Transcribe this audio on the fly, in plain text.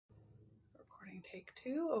Take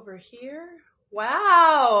two over here.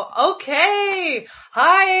 Wow. Okay.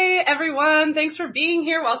 Hi, everyone. Thanks for being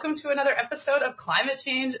here. Welcome to another episode of Climate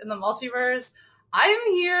Change in the Multiverse. I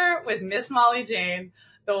am here with Miss Molly Jane,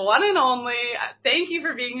 the one and only. Thank you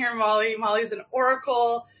for being here, Molly. Molly's an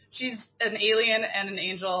oracle. She's an alien and an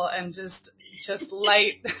angel and just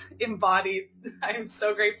light embodied. I am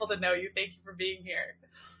so grateful to know you. Thank you for being here.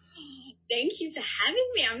 Thank you for having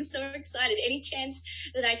me. I'm so excited. Any chance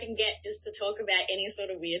that I can get just to talk about any sort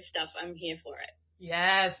of weird stuff, I'm here for it.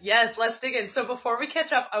 Yes. Let's dig in. So before we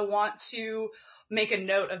catch up, I want to make a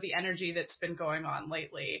note of the energy that's been going on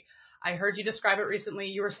lately. I heard you describe it recently.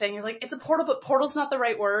 You were saying, it's a portal, but portal's not the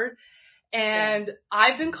right word. And yeah.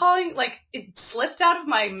 I've been calling, it slipped out of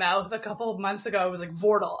my mouth a couple of months ago. It was like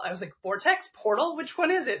vortal. I was like, vortex, portal, which one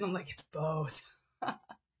is it? And I'm like, it's both.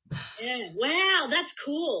 Yeah. Wow. That's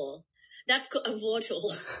cool. That's cool. A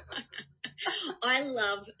vortal. I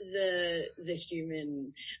love the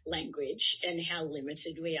human language and how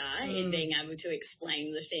limited we are in being able to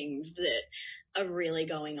explain the things that are really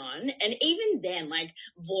going on. And even then,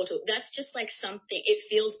 vortal, that's just something, it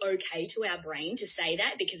feels okay to our brain to say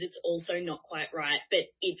that because it's also not quite right, but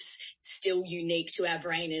it's still unique to our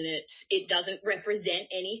brain and it doesn't represent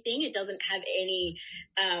anything. It doesn't have any,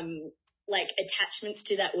 attachments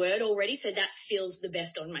to that word already, so that feels the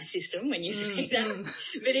best on my system when you say that.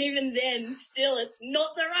 But even then, still, it's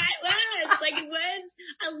not the right words. Words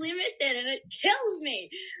are limited and it kills me.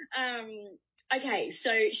 Okay, so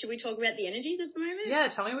should we talk about the energies at the moment? Yeah,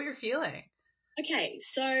 tell me what you're feeling. Okay,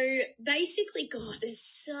 so basically, God, there's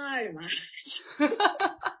so much. Where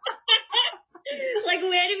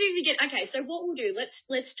do we begin? Okay, so what we'll do,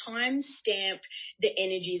 let's time stamp the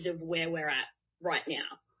energies of where we're at right now.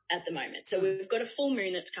 At the moment. So we've got a full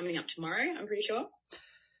moon that's coming up tomorrow, I'm pretty sure.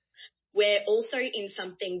 We're also in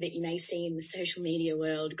something that you may see in the social media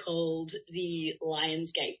world called the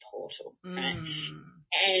Lionsgate portal, right?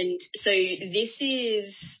 And so this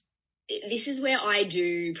is where I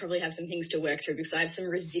do probably have some things to work through because I have some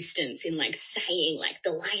resistance in saying the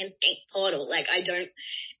Lionsgate portal. I don't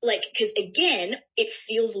because again, it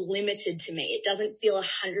feels limited to me. It doesn't feel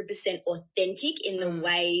 100% authentic in the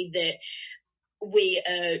way that we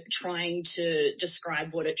are trying to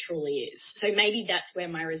describe what it truly is. So maybe that's where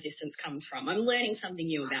my resistance comes from. I'm learning something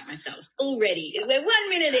new about myself already. We're 1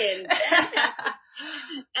 minute in.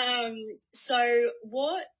 So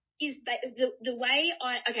what is the way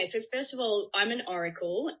so first of all, I'm an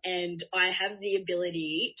oracle and I have the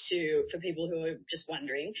ability to, for people who are just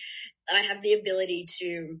wondering, I have the ability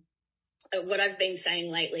to what I've been saying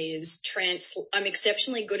lately is I'm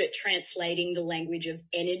exceptionally good at translating the language of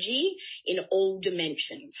energy in all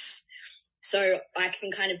dimensions. So I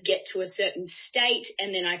can kind of get to a certain state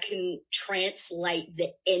and then I can translate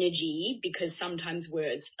the energy because sometimes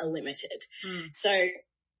words are limited. So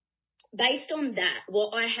based on that,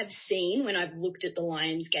 what I have seen when I've looked at the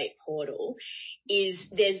Lionsgate portal is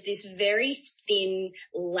there's this very thin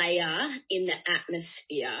layer in the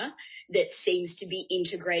atmosphere that seems to be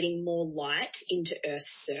integrating more light into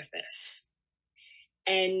Earth's surface.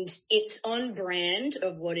 And it's on brand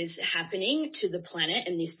of what is happening to the planet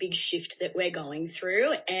and this big shift that we're going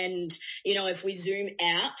through. And, if we zoom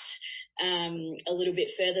out a little bit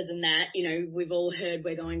further than that, we've all heard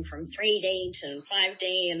we're going from 3D to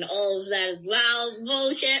 5D and all of that as well.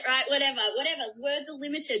 Bullshit, right? Whatever. Words are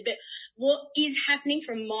limited. But what is happening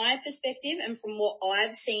from my perspective and from what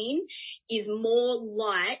I've seen is more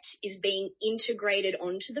light is being integrated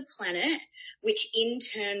onto the planet, which in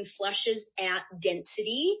turn flushes out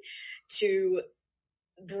density to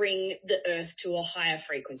bring the earth to a higher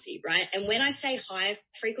frequency, right? And when I say higher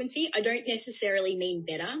frequency, I don't necessarily mean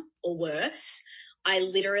better or worse. I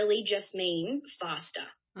literally just mean faster.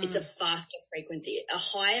 It's a faster frequency. A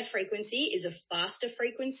higher frequency is a faster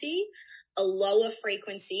frequency. A lower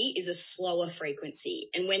frequency is a slower frequency.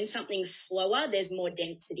 And when something's slower, there's more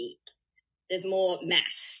density. There's more mass.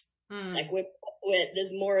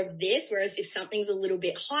 There's more of this, whereas if something's a little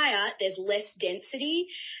bit higher, there's less density,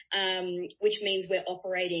 which means we're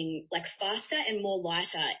operating faster and more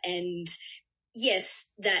lighter. And yes,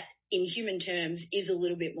 that in human terms is a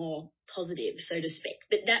little bit more positive, so to speak.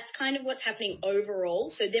 But that's kind of what's happening overall.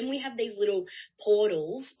 So then we have these little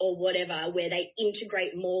portals or whatever where they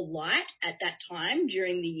integrate more light at that time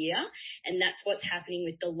during the year. And that's what's happening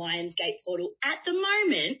with the Lionsgate portal at the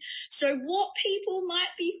moment. So what people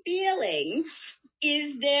might be feeling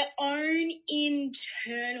is their own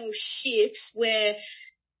internal shifts where,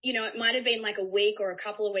 it might have been a week or a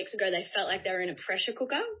couple of weeks ago, they felt like they were in a pressure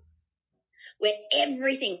cooker. where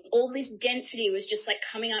everything, all this density was just like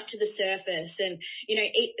coming up to the surface. And, you know,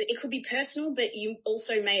 it could be personal, but you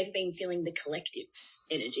also may have been feeling the collective's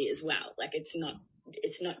energy as well. Like it's not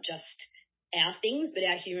just our things, but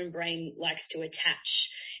our human brain likes to attach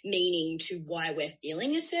meaning to why we're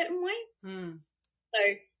feeling a certain way. So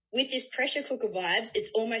with this pressure cooker vibes,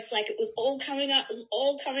 it's almost like it was all coming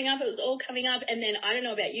up, and then I don't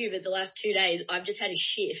know about you, but the last 2 days I've just had a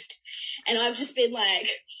shift, and I've just been like,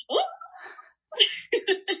 oh.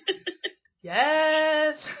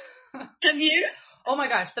 Yes. Have you? Oh my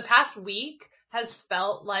gosh, the past week has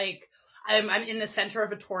felt like I'm in the center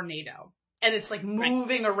of a tornado. And it's like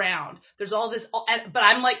moving around. There's all this, but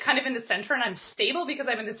I'm like kind of in the center, and I'm stable because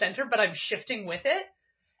I'm in the center, but I'm shifting with it.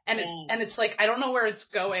 And it's like, I don't know where it's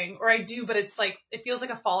going, or I do, but it's like, it feels like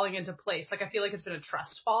a falling into place. Like I feel like it's been a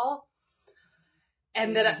trust fall.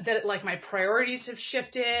 And that like my priorities have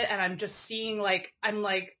shifted, and I'm just seeing like, I'm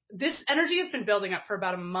like, this energy has been building up for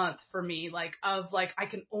about a month for me, like of like, I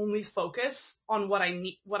can only focus on what I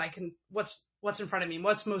need, what's in front of me,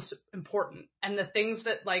 what's most important. And the things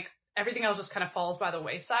that like, everything else just kind of falls by the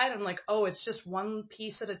wayside. I'm like, oh, it's just one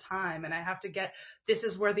piece at a time, and I have to this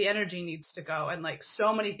is where the energy needs to go. And like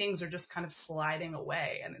so many things are just kind of sliding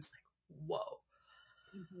away, and it's like, whoa.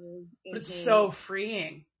 But it's so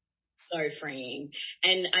freeing. So freeing.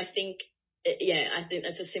 And I think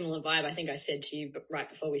that's a similar vibe. I think I said to you right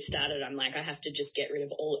before we started, I'm like, I have to just get rid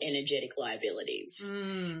of all energetic liabilities.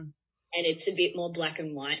 And it's a bit more black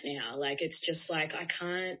and white now. Like, it's just like, I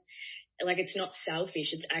can't, like, it's not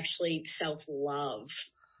selfish. It's actually self-love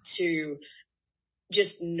to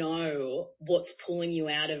just know what's pulling you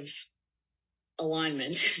out of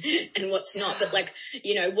alignment and what's not. But like,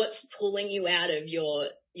 you know, what's pulling you out of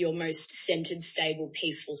your most centered, stable,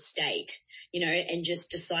 peaceful state, you know, and just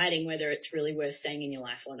deciding whether it's really worth staying in your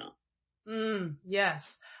life or not. Yes.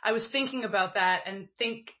 I was thinking about that, and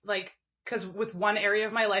because with one area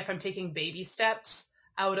of my life, I'm taking baby steps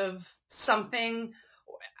out of something.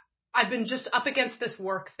 I've been just up against this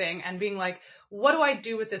work thing and being like, what do I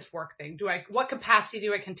do with this work thing? What capacity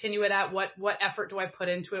do I continue it at? What effort do I put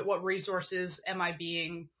into it? What resources am I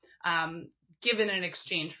being, given in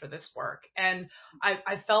exchange for this work? And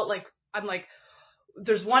I felt like, I'm like,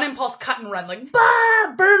 there's one impulse, cut and run, like,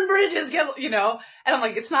 burn bridges, you know, and I'm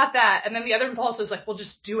like, it's not that. And then the other impulse is like, well,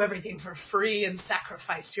 just do everything for free and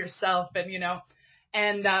sacrifice yourself. And, you know,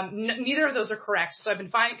 and, neither of those are correct. So I've been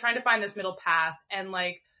trying to find this middle path, and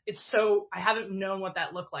like, I haven't known what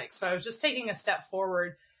that looked like. So I was just taking a step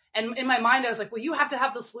forward, and in my mind, I was like, well, you have to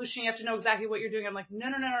have the solution. You have to know exactly what you're doing. I'm like, no.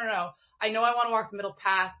 I know I want to walk the middle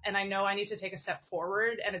path, and I know I need to take a step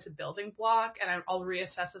forward, and it's a building block, and I'll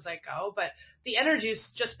reassess as I go. But the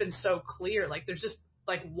energy's just been so clear. Like, there's just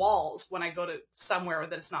like walls when I go to somewhere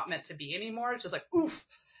that it's not meant to be anymore. It's just like, oof.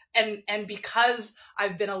 And because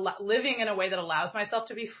I've been living in a way that allows myself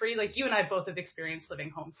to be free, like you and I both have experienced living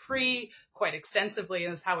home free quite extensively,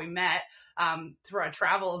 and that's how we met, through our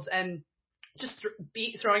travels, and just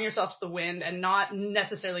throwing yourself to the wind and not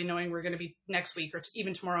necessarily knowing we're going to be next week or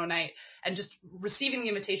even tomorrow night, and just receiving the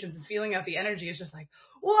invitations and feeling out the energy is just like,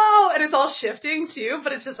 whoa. And it's all shifting too,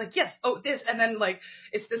 but it's just like, yes, oh, this. And then like,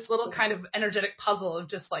 it's this little kind of energetic puzzle of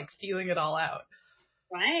just like feeling it all out.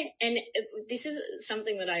 Right. And this is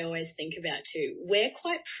something that I always think about too. We're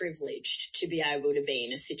quite privileged to be able to be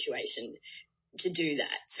in a situation to do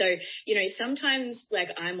that. So, you know, sometimes like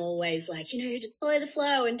I'm always like, you know, just follow the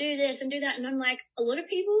flow and do this and do that. And I'm like, a lot of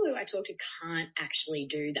people who I talk to can't actually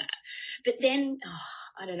do that. But then,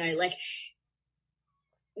 I don't know, like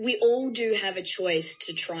we all do have a choice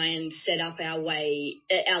to try and set up our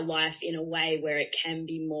life in a way where it can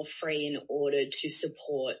be more free in order to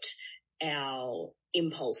support our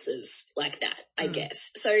impulses like that, I guess.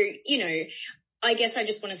 So, you know, I guess I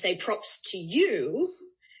just want to say props to you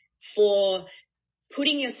for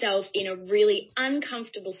putting yourself in a really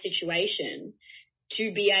uncomfortable situation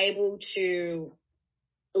to be able to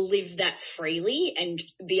live that freely and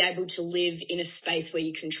be able to live in a space where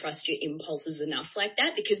you can trust your impulses enough like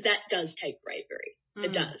that, because that does take bravery.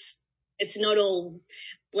 It does. It's not all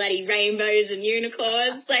bloody rainbows and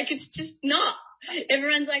unicorns. Like, it's just not.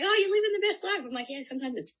 Everyone's like, oh, you're living the best life. I'm like, yeah,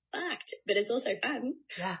 sometimes it's fucked, but it's also fun.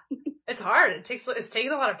 Yeah. It's hard. It's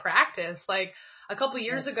taken a lot of practice. Like a couple of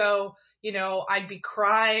years ago, you know, I'd be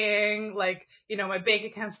crying, like, you know, my bank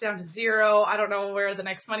account's down to zero. I don't know where the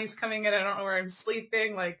next money's coming in. I don't know where I'm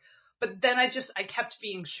sleeping. Like, but then I kept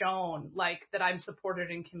being shown like that I'm supported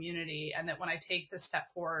in community, and that when I take this step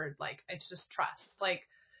forward, like it's just trust. Like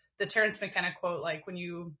the Terrence McKenna quote, like when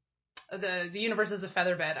you the universe is a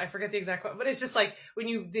feather bed. I forget the exact quote, but it's just like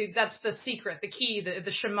that's the secret, the key,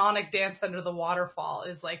 the shamanic dance under the waterfall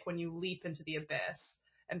is like when you leap into the abyss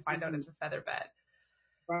and find out it's a feather bed.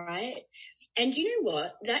 Right. And you know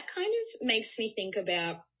what? That kind of makes me think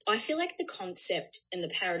about, I feel like the concept and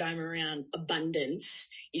the paradigm around abundance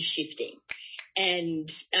is shifting. And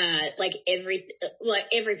every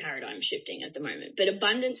paradigm shifting at the moment, but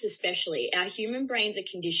abundance especially. Our human brains are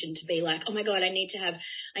conditioned to be like, oh my God, I need to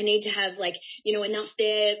have like, you know, enough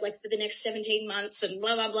there like for the next 17 months and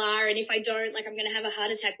blah blah blah, and if I don't, like, I'm going to have a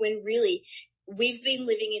heart attack. When really we've been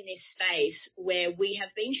living in this space where we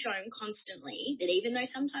have been shown constantly that even though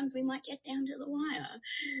sometimes we might get down to the wire,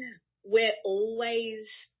 we're always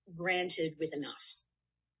granted with enough.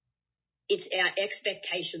 It's our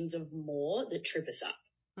expectations of more that trip us up.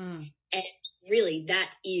 And really that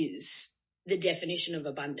is the definition of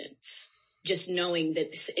abundance. Just knowing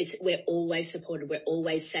that we're always supported, we're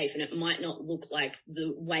always safe, and it might not look like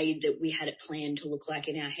the way that we had it planned to look like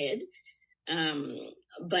in our head.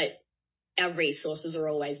 But our resources are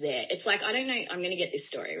always there. It's like, I don't know, I'm going to get this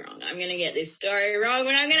story wrong. But I'm going to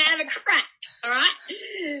have a crack, all right?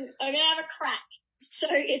 I'm going to have a crack. So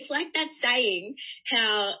it's like that saying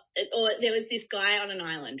or there was this guy on an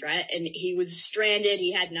island, right? And he was stranded,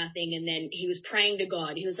 he had nothing, and then he was praying to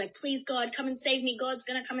God. He was like, please God, come and save me. God's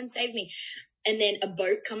going to come and save me. And then a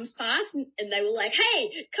boat comes past and they were like,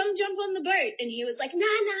 hey, come jump on the boat. And he was like, nah,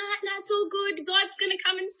 it's all good. God's going to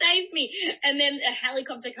come and save me. And then a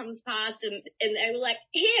helicopter comes past and they were like,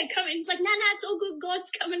 here, come. And he's like, nah, it's all good. God's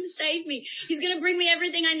coming to save me. He's going to bring me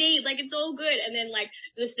everything I need. Like, it's all good. And then like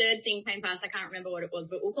the third thing came past. I can't remember what it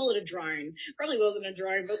was, but we'll call it a drone. Probably wasn't a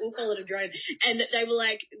drone, but we'll call it a drone. And they were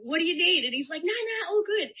like, what do you need? And he's like, nah, all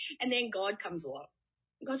good. And then God comes along.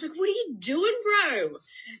 God's like, what are you doing, bro?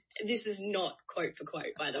 This is not quote for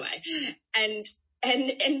quote, by the way.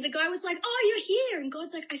 And the guy was like, oh, you're here. And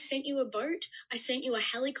God's like, I sent you a boat, I sent you a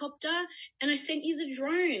helicopter, and I sent you the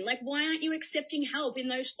drone. Like, why aren't you accepting help in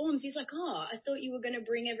those forms? He's like, oh, I thought you were going to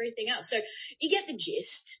bring everything else. So you get the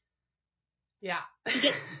gist. Yeah.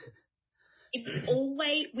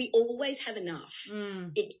 We always have enough.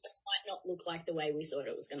 It just might not look like the way we thought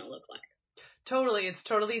it was going to look like. Totally. It's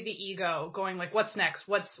totally the ego going like, what's next?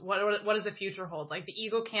 What does the future hold? Like the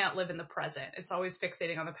ego can't live in the present. It's always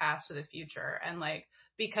fixating on the past or the future. And like,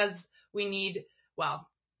 because we need, well,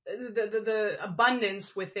 the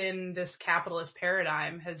abundance within this capitalist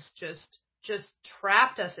paradigm has just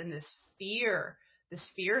trapped us in this fear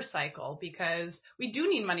cycle, because we do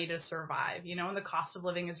need money to survive, you know, and the cost of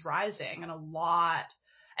living is rising, and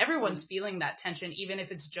everyone's feeling that tension, even if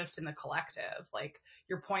it's just in the collective. Like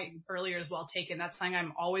your point earlier is well taken. That's something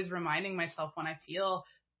I'm always reminding myself when I feel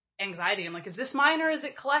anxiety. I'm like, is this mine or is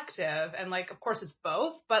it collective? And like, of course it's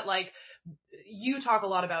both, but like you talk a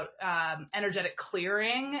lot about energetic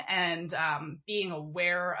clearing and being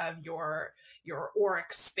aware of your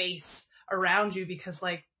auric space around you, because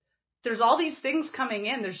like there's all these things coming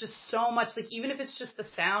in. There's just so much, like, even if it's just the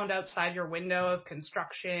sound outside your window of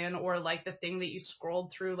construction or like the thing that you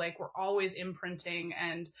scrolled through, like we're always imprinting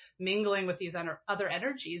and mingling with these other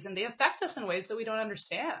energies, and they affect us in ways that we don't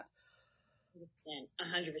understand.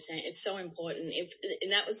 100%. It's so important.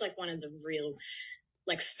 And that was like one of the real,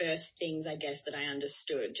 like, first things, I guess, that I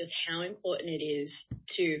understood, just how important it is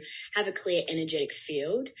to have a clear energetic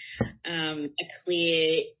field, a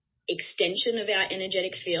clear extension of our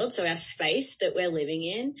energetic field, so our space that we're living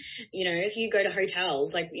in. You know, if you go to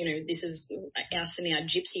hotels, like, you know, this is us in our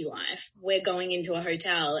gypsy life, we're going into a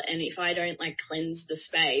hotel, and if I don't like cleanse the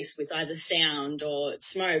space with either sound or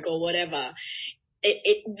smoke or whatever,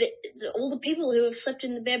 all the people who have slept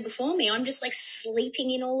in the bed before me, I'm just like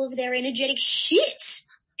sleeping in all of their energetic shit.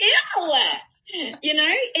 Ew! You know,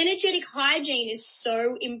 energetic hygiene is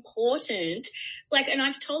so important. Like, and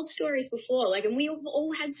I've told stories before, like, and we've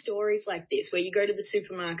all had stories like this where you go to the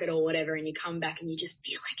supermarket or whatever and you come back and you just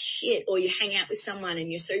feel like shit, or you hang out with someone and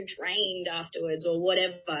you're so drained afterwards or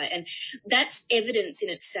whatever. And that's evidence in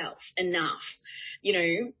itself enough. You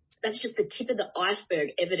know, that's just the tip of the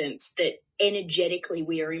iceberg evidence that energetically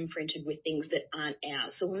we are imprinted with things that aren't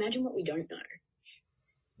ours. So imagine what we don't know.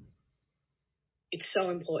 It's so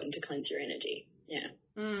important to cleanse your energy. Yeah.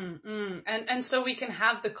 And so we can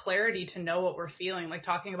have the clarity to know what we're feeling, like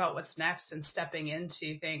talking about what's next and stepping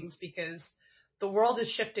into things, because the world is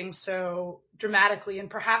shifting so dramatically, and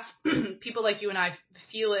perhaps people like you and I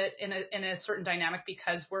feel it in a certain dynamic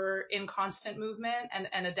because we're in constant movement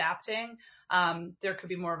and adapting. There could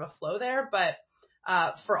be more of a flow there, but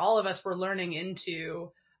for all of us, we're learning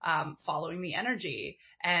into following the energy.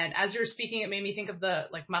 And as you're speaking, it made me think of the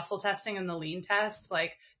like muscle testing and the lean test,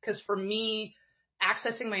 like, because for me,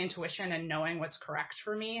 accessing my intuition and knowing what's correct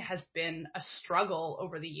for me has been a struggle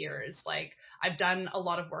over the years. Like, I've done a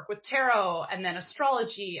lot of work with tarot and then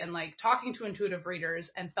astrology and like talking to intuitive readers,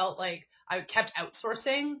 and felt like I kept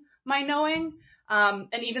outsourcing my knowing.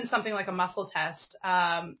 And even something like a muscle test,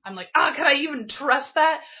 I'm like, can I even trust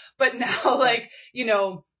that? But now, like, you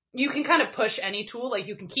know, you can kind of push any tool. Like,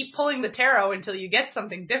 you can keep pulling the tarot until you get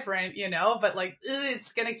something different, you know, but like,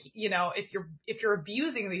 it's going to, you know, if you're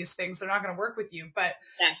abusing these things, they're not going to work with you. But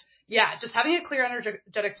yeah, just having a clear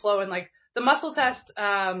energetic flow. And like the muscle test,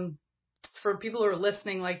 for people who are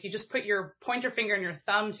listening, like, you just put your pointer finger and your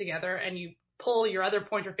thumb together and you pull your other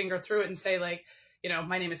pointer finger through it and say, like, you know,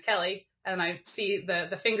 my name is Kelly, and I see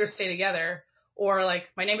the fingers stay together, or like,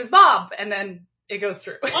 my name is Bob, and then it goes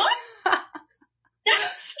through. Oh,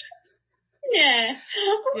 that's yeah.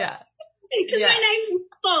 Because my name's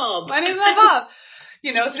Bob. My name's Bob.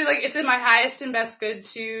 You know, so be like, it's in my highest and best good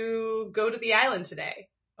to go to the island today.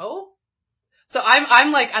 Oh. So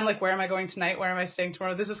I'm like, where am I going tonight? Where am I staying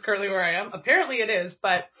tomorrow? This is currently where I am. Apparently it is,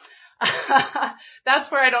 but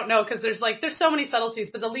that's where I don't know, because there's so many subtleties.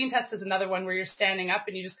 But the lean test is another one where you're standing up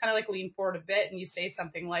and you just kind of like lean forward a bit and you say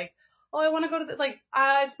something like, oh, I want to go to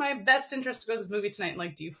it's my best interest to go to this movie tonight. And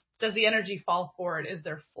like, does the energy fall forward? Is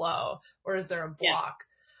there flow, or is there a block?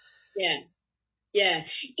 Yeah.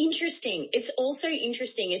 Interesting. It's also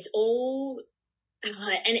interesting. It's all,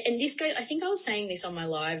 and this goes, I think I was saying this on my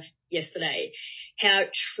live yesterday, how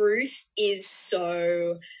truth is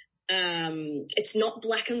so, it's not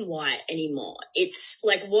black and white anymore. It's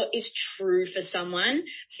like, what is true for someone,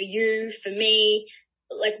 for you, for me,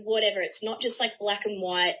 like whatever. It's not just like black and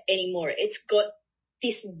white anymore. It's got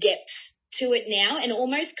this depth to it now, and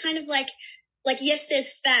almost kind of like, yes,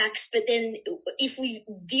 there's facts, but then if we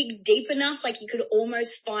dig deep enough, like, you could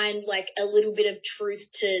almost find like a little bit of truth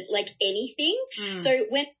to like anything. So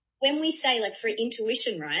when we say, like, for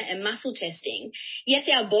intuition, right, and muscle testing, yes,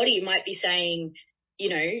 our body might be saying, you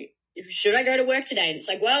know, should I go to work today? And it's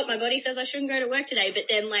like, well, my body says I shouldn't go to work today. But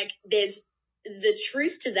then, like, there's the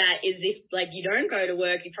truth to that is, if, like, you don't go to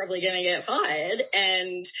work, you're probably going to get fired.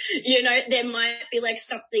 And, you know, there might be, like,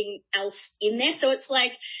 something else in there. So it's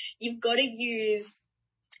like, you got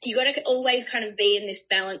to always kind of be in this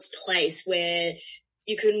balanced place where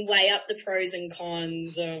you can weigh up the pros and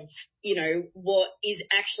cons of, you know, what is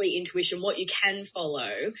actually intuition, what you can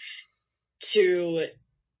follow, to,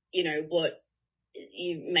 you know, what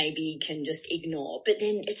you maybe can just ignore. But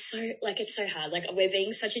then it's so hard. Like, we're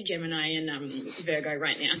being such a Gemini and Virgo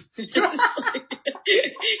right now.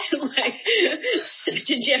 like such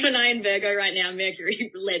a Gemini and Virgo right now,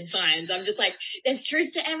 Mercury-led signs. I'm just like, there's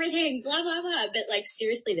truth to everything, blah, blah, blah. But, like,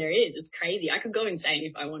 seriously, there is. It's crazy. I could go insane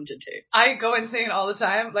if I wanted to. I go insane all the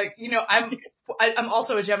time. Like, you know, I'm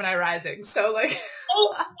also a Gemini rising. So, like,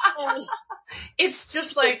 oh gosh. It's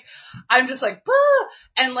just like, I'm just like, bah!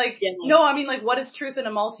 And like, no, I mean, like, what is truth in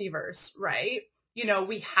a multiverse, right? You know,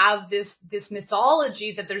 we have this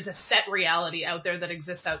mythology that there's a set reality out there that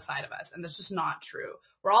exists outside of us, and that's just not true.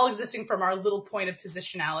 We're all existing from our little point of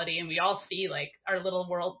positionality, and we all see, like, our little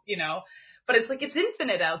world, you know, but it's like, it's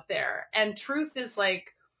infinite out there. And truth is like,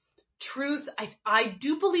 I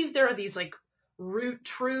do believe there are these, like, root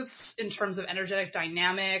truths in terms of energetic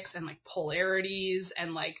dynamics and, like, polarities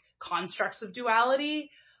and, like, constructs of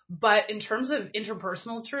duality. But in terms of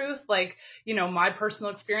interpersonal truth, like, you know, my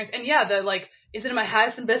personal experience, and yeah, the, like, is it in my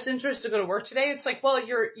highest and best interest to go to work today? It's like, well,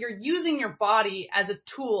 you're using your body as a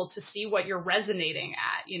tool to see what you're resonating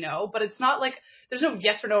at, you know, but it's not like there's no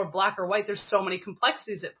yes or no or black or white. There's so many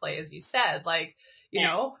complexities at play, as you said. Like, you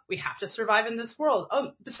know, we have to survive in this world.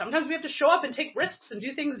 Oh, but sometimes we have to show up and take risks and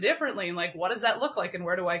do things differently. And, like, what does that look like and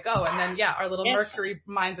where do I go? And then, yeah, our little Mercury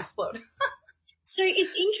minds explode. So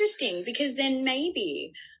it's interesting, because then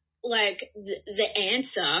maybe, like, the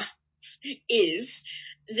answer is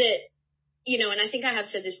that, you know, and I think I have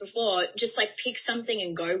said this before, just, like, pick something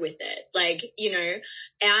and go with it. Like, you know,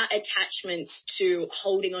 our attachments to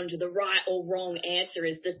holding on to the right or wrong answer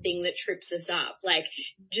is the thing that trips us up. Like,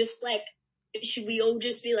 just, like, should we all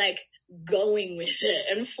just be, like, going with it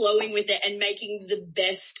and flowing with it and making the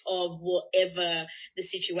best of whatever the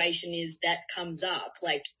situation is that comes up?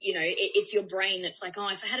 Like, you know, it's your brain that's like, oh,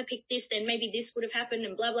 if I had to pick this, then maybe this would have happened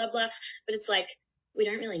and blah, blah, blah. But it's like, we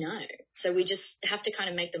don't really know. So we just have to kind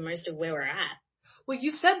of make the most of where we're at. Well,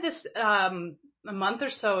 you said this a month or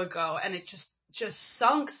so ago, and it just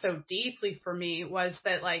sunk so deeply for me, was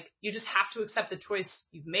that, like, you just have to accept the choice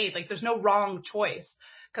you've made. Like, there's no wrong choice.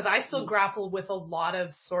 Because I still grapple with a lot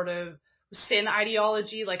of sort of sin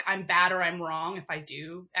ideology, like, I'm bad or I'm wrong if I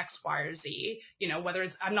do X, Y, or Z, you know, whether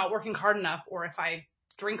it's I'm not working hard enough or if I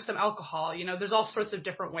drink some alcohol. You know, there's all sorts of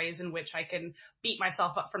different ways in which I can beat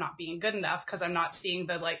myself up for not being good enough because I'm not seeing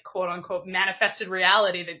the like quote unquote manifested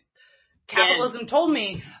reality that capitalism told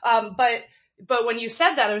me. But when you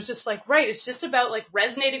said that, I was just like, right, it's just about like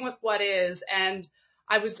resonating with what is. And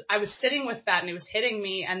I was sitting with that and it was hitting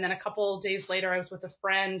me. And then a couple of days later, I was with a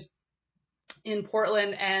friend in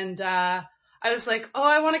Portland and, I was like, oh,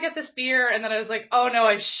 I want to get this beer. And then I was like, oh no,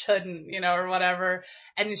 I shouldn't, you know, or whatever.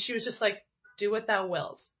 And she was just like, do what thou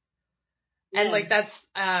wilt. Yeah. And like, that's,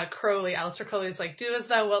 Aleister Crowley's like, do as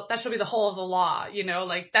thou wilt. That should be the whole of the law, you know,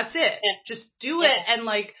 like that's it. Yeah. Just do it. And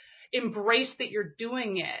like, embrace that you're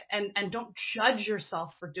doing it and don't judge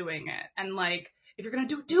yourself for doing it. And like, if you're going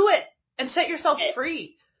to do it and set yourself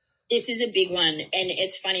free. This is a big one. And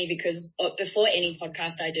it's funny because before any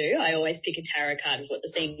podcast I do, I always pick a tarot card of what the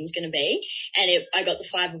theme is going to be. And I got the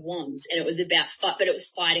 5 of Wands and it was about, but it was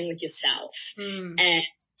fighting with yourself. And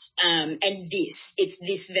it's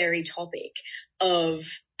this very topic of,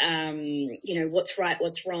 you know, what's right,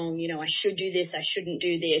 what's wrong, you know, I should do this, I shouldn't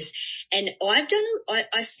do this. And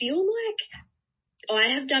I feel like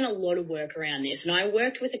I have done a lot of work around this, and I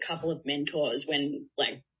worked with a couple of mentors when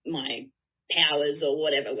like my powers or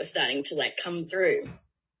whatever were starting to like come through.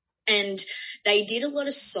 And they did a lot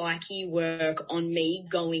of psyche work on me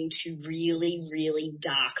going to really, really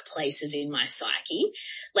dark places in my psyche,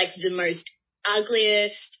 like the most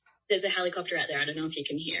ugliest. There's a helicopter out there. I don't know if you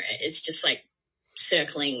can hear it. It's just like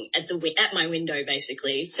circling at my window,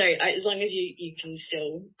 basically. So as long as you can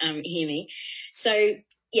still hear me. So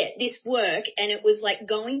yeah, this work, and it was like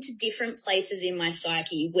going to different places in my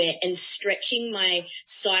psyche and stretching my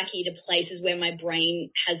psyche to places where my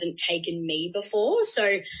brain hasn't taken me before.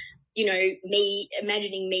 So, you know,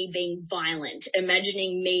 imagining me being violent,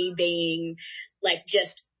 imagining me being like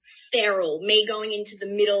just feral, me going into the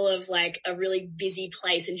middle of like a really busy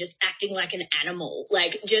place and just acting like an animal,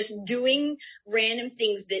 like just doing random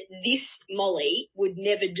things that this Molly would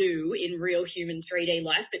never do in real human 3D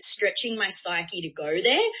life, but stretching my psyche to go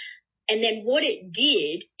there. And then what it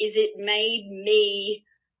did is it made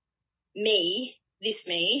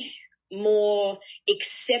me more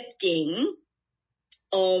accepting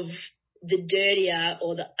of the dirtier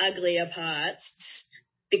or the uglier parts,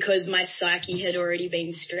 because my psyche had already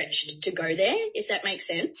been stretched to go there, if that makes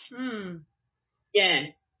sense. Yeah.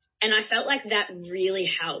 And I felt like that really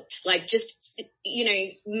helped. Like just, you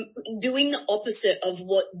know, doing the opposite of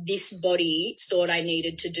what this body thought I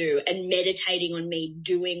needed to do and meditating on me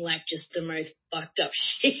doing like just the most fucked up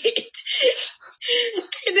shit.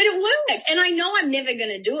 But it worked. And I know I'm never going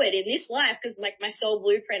to do it in this life because like my soul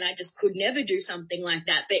blueprint, I just could never do something like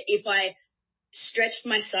that. But if I stretched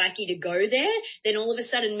my psyche to go there, then all of a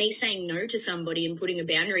sudden me saying no to somebody and putting a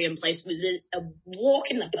boundary in place was a walk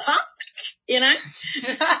in the park, you know?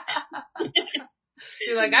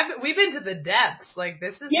 You're like, we've been to the depths. Like,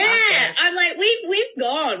 this is I'm like,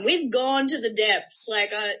 we've gone to the depths.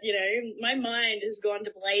 Like, you know, my mind has gone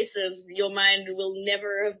to places your mind will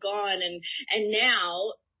never have gone. And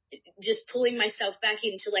now just pulling myself back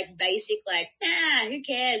into like basic, like, who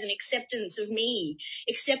cares? And acceptance of me,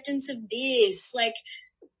 acceptance of this, like,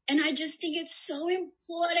 and I just think it's so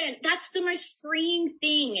important. That's the most freeing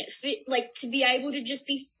thing, like to be able to just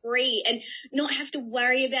be free and not have to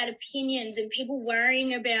worry about opinions and people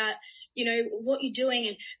worrying about, you know, what you're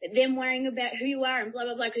doing and them worrying about who you are and blah,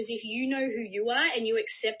 blah, blah. Because if you know who you are and you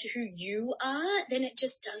accept who you are, then it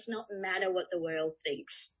just does not matter what the world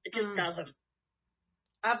thinks. It just doesn't.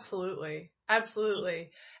 Absolutely.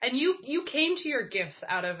 Absolutely. And you came to your gifts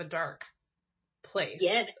out of a dark place.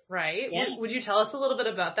 Yes. Right? Yeah. Would you tell us a little bit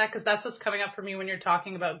about that? Because that's what's coming up for me when you're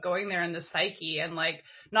talking about going there in the psyche. And like,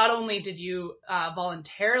 not only did you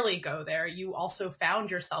voluntarily go there, you also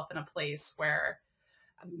found yourself in a place where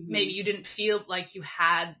maybe you didn't feel like you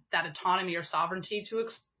had that autonomy or sovereignty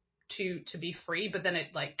to be free, but then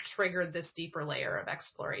it like triggered this deeper layer of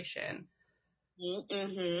exploration.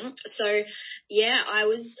 So, yeah, I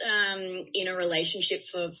was in a relationship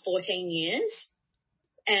for 14 years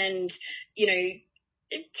and, you know,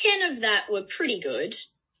 10 of that were pretty good,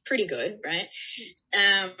 right?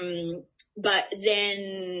 But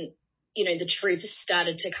then, you know, the truth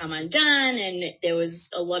started to come undone and there was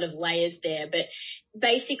a lot of layers there. But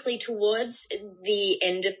basically towards the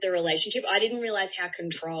end of the relationship, I didn't realize how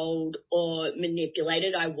controlled or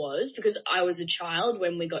manipulated I was because I was a child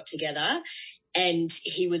when we got together. And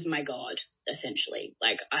he was my God, essentially.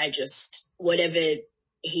 Like I just, whatever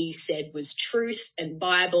he said was truth and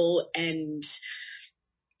Bible and,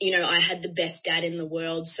 you know, I had the best dad in the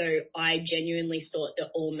world. So I genuinely thought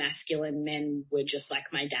that all masculine men were just like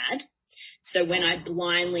my dad. So when I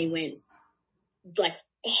blindly went, like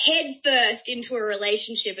head first into a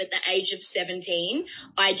relationship at the age of 17,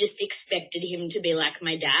 I just expected him to be like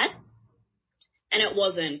my dad. And it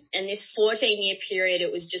wasn't. And this 14-year period,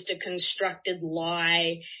 it was just a constructed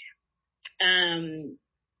lie.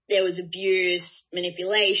 There was abuse,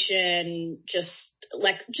 manipulation, just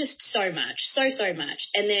so much, so much.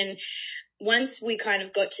 And then once we kind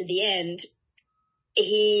of got to the end,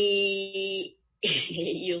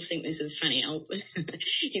 you'll think this is funny,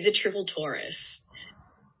 he's a triple Taurus.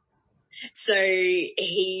 So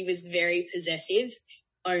he was very possessive,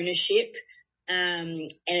 ownership,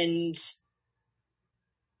 and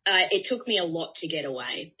it took me a lot to get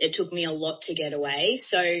away.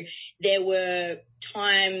 So there were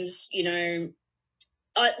times, you know,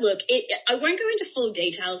 I won't go into full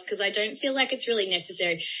details because I don't feel like it's really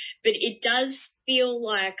necessary, but it does feel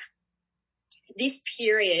like this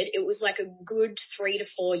period, it was like a good 3 to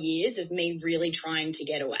 4 years of me really trying to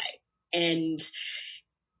get away. And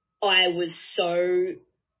I was so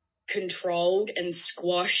controlled and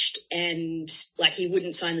squashed, and like he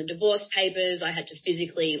wouldn't sign the divorce papers. I had to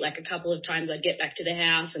physically, like a couple of times I'd get back to the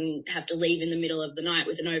house and have to leave in the middle of the night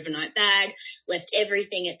with an overnight bag, left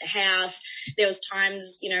everything at the house. There was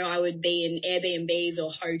times, you know, I would be in Airbnbs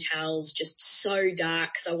or hotels just so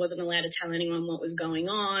dark because I wasn't allowed to tell anyone what was going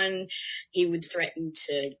on. He would threaten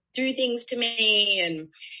to do things to me, and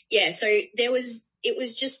yeah, so I was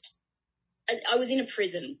in a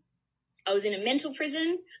prison. I was in a mental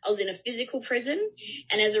prison, I was in a physical prison,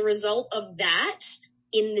 and as a result of that,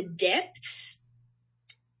 in the depths,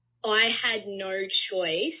 I had no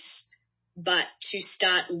choice but to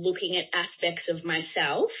start looking at aspects of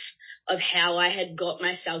myself, of how I had got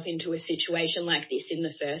myself into a situation like this in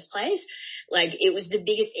the first place. Like, it was the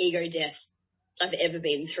biggest ego death I've ever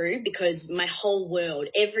been through, because my whole world,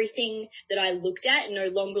 everything that I looked at no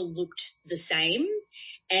longer looked the same.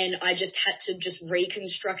 And I just had to just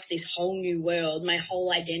reconstruct this whole new world, my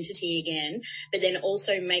whole identity again, but then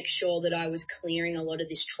also make sure that I was clearing a lot of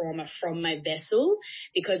this trauma from my vessel,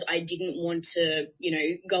 because I didn't want to, you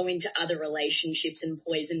know, go into other relationships and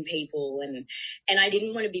poison people. And I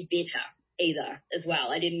didn't want to be bitter either as well.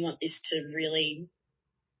 I didn't want this to really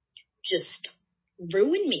just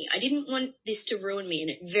ruin me. I didn't want this to ruin me, and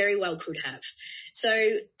it very well could have. So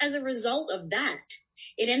as a result of that,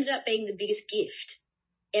 it ended up being the biggest gift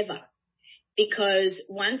ever, because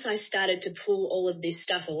once I started to pull all of this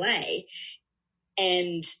stuff away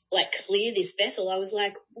and like clear this vessel, I was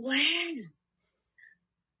like, wow,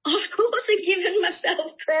 I wasn't giving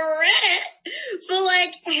myself credit for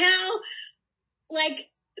like how like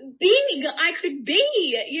big I could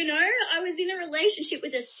be, you know. I was in a relationship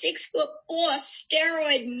with a 6'4"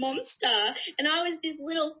 steroid monster, and I was this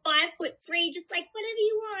little 5'3", just like, whatever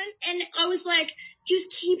you want. And I was like, he was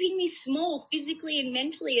keeping me small physically and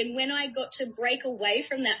mentally. And when I got to break away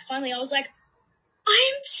from that, finally, I was like,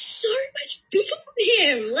 I am so much bigger than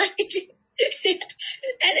him. Like,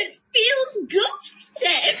 and it feels good.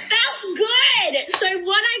 It felt good. So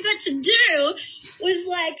what I got to do was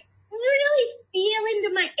like really feel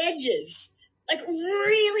into my edges. Like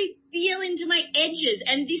really feel into my edges.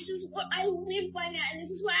 And this is what I live by now. And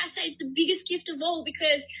this is why I say it's the biggest gift of all,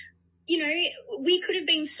 because, you know, we could have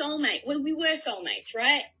been soulmates. Well, we were soulmates,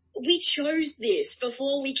 right? We chose this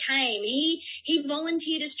before we came. He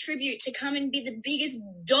volunteered as tribute to come and be the biggest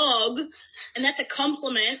dog, and that's a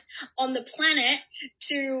compliment, on the planet,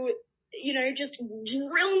 to, you know, just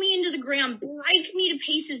drill me into the ground, break me to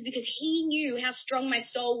pieces, because he knew how strong my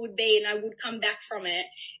soul would be and I would come back from it.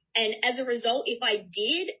 And as a result, if I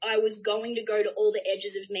did, I was going to go to all the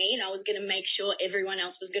edges of me, and I was going to make sure everyone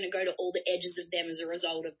else was going to go to all the edges of them as a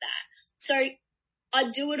result of that. So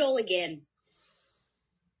I'd do it all again.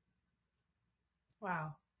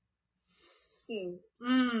 Wow.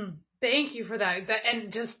 Thank you for that.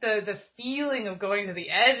 And just the feeling of going to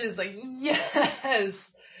the edge is like, yes.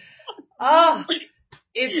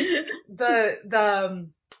 It's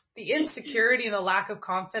the insecurity and the lack of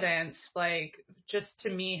confidence, like, just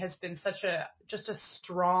to me has been such a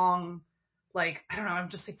strong, like, I don't know, I'm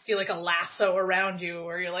just like, feel like a lasso around you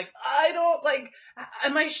where you're like, I don't, like,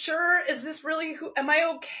 am I sure? Is this really am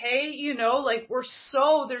I okay? You know, like,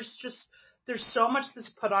 there's so much that's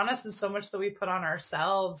put on us and so much that we put on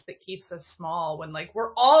ourselves that keeps us small, when like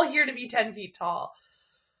we're all here to be 10 feet tall.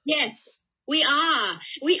 Yes, we are.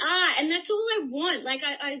 And that's all I want. Like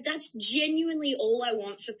that's genuinely all I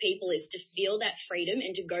want for people, is to feel that freedom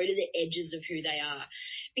and to go to the edges of who they are.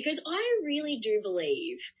 Because I really do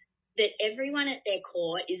believe that everyone at their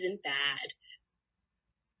core isn't bad.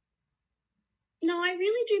 No, I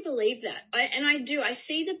really do believe that. I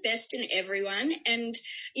see the best in everyone, and,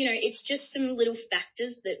 it's just some little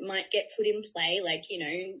factors that might get put in play, like,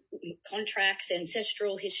 contracts,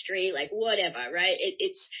 ancestral history, like whatever, right?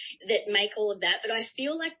 It's that make all of that. But I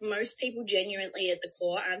feel like most people genuinely at the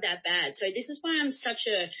core aren't that bad. So this is why I'm such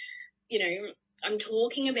a, I'm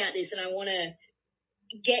talking about this, and I want to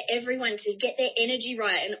get everyone to get their energy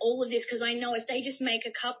right and all of this, because I know if they just make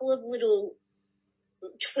a couple of little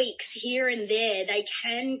tweaks here and there, they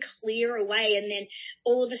can clear away, and then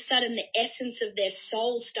all of a sudden the essence of their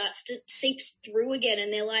soul starts to seeps through again,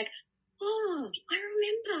 and they're like, oh, I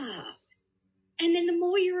remember. And then the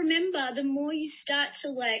more you remember, the more you start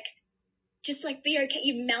to just be okay.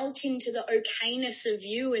 You melt into the okayness of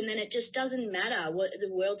you, and then it just doesn't matter what the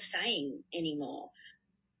world's saying anymore.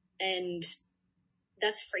 And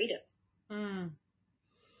that's freedom.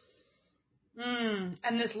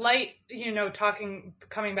 And this light,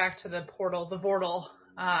 coming back to the portal, the vortal,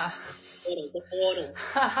 The portal.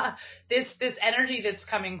 this energy that's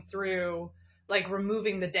coming through, like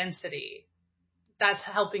removing the density, that's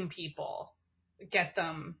helping people get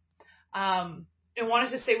them. I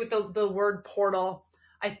wanted to say with the word portal,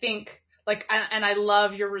 I think and I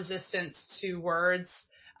love your resistance to words.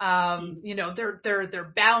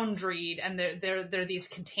 They're boundaried, and they're these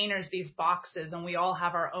containers, these boxes, and we all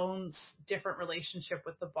have our own different relationship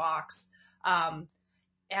with the box. And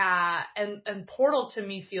portal to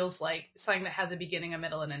me feels like something that has a beginning, a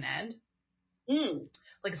middle, and an end.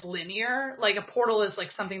 Like it's linear. Like a portal is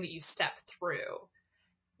like something that you step through.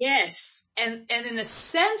 Yes. And in a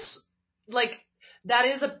sense, like that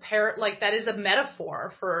is a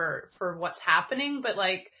metaphor for what's happening, but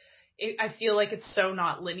I feel like it's so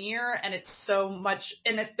not linear, and it's so much,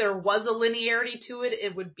 and if there was a linearity to it,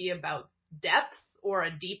 it would be about depth or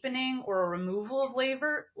a deepening or a removal of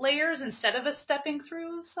layers instead of a stepping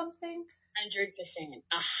through of something. 100%.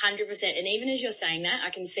 And even as you're saying that,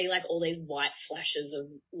 I can see all these white flashes of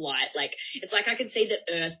light. It's like I can see the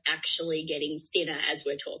earth actually getting thinner as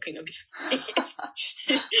we're talking about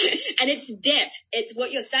it. And it's depth. It's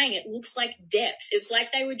what you're saying. It looks like depth. It's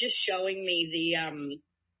like they were just showing me the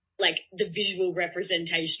visual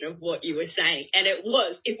representation of what you were saying. And it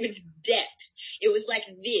was depth. It was like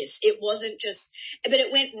this. It wasn't just, but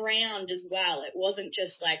it went round as well. It wasn't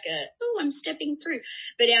just I'm stepping through.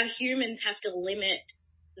 But our humans have to limit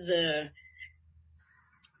the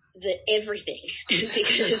everything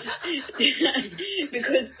because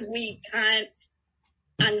we can't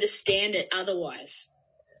understand it otherwise.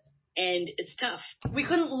 And it's tough. We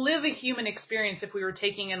couldn't live a human experience if we were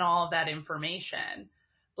taking in all of that information.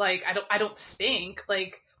 I don't think,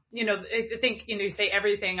 I think, you say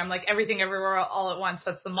everything. I'm like, everything everywhere all at once.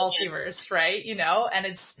 That's the multiverse, right? And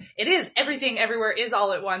it is everything everywhere is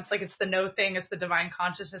all at once. It's the no thing. It's the divine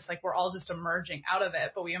consciousness. We're all just emerging out of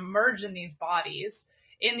it, but we emerge in these bodies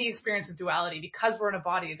in the experience of duality. Because we're in a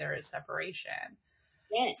body, there is separation.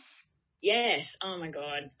 Yes. Oh my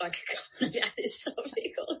God. That is so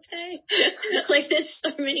big all day. There's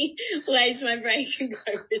so many ways my brain can go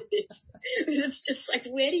with this. It's just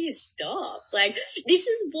where do you stop? This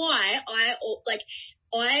is why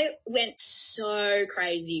I went so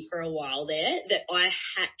crazy for a while there that I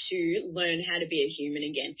had to learn how to be a human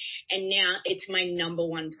again. And now it's my number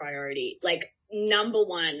one priority. Number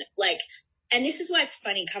one, and this is why it's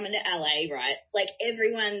funny coming to LA, right?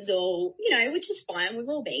 Everyone's all, which is fine. We've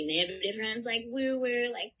all been there, but everyone's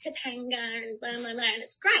woo-woo, Topanga and blah, blah, blah. And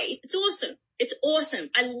it's great. It's awesome. It's awesome.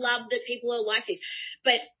 I love that people are like this.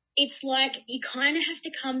 But it's you kind of have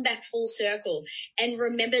to come back full circle and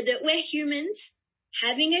remember that we're humans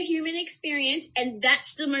having a human experience, and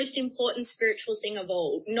that's the most important spiritual thing of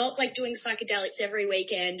all. Not doing psychedelics every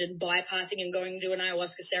weekend and bypassing and going to an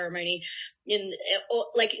ayahuasca ceremony, or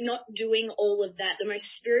not doing all of that. The most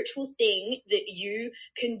spiritual thing that you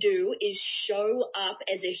can do is show up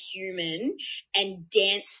as a human and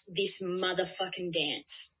dance this motherfucking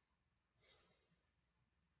dance.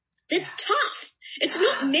 That's tough. It's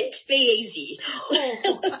not meant to be easy.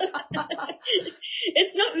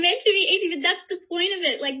 It's not meant to be easy, but that's the point of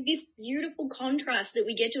it. This beautiful contrast that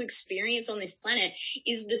we get to experience on this planet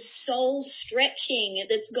is the soul stretching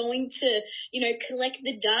that's going to, collect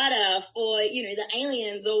the data for, the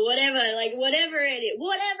aliens or whatever, whatever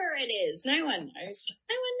it is. No one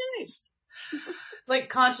knows.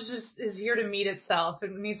 Consciousness is here to meet itself.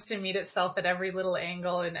 It needs to meet itself at every little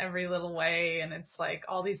angle in every little way, and it's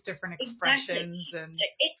all these different expressions. Exactly. And so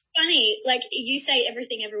it's funny, you say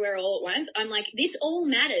everything everywhere all at once. I'm this all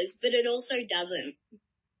matters, but it also doesn't.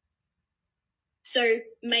 So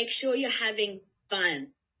make sure you're having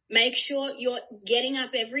fun. Make sure you're getting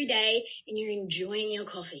up every day and you're enjoying your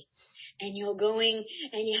coffee. and you're going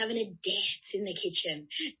and you're having a dance in the kitchen.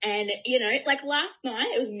 And, like last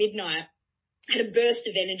night, it was midnight. I had a burst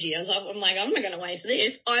of energy. I'm like, I'm not going to waste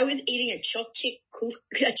this. I was eating a choc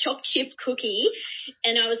chip cookie,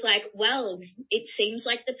 and I was like, well, it seems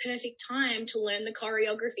like the perfect time to learn the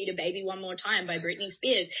choreography to Baby One More Time by Britney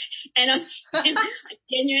Spears. And I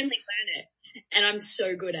genuinely learned it, and I'm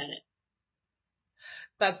so good at it.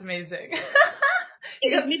 That's amazing.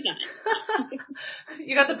 It was midnight.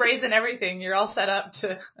 You got the braids and everything. You're all set up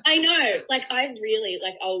to. I know. Like, I really,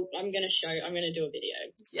 like, I'm going to do a video.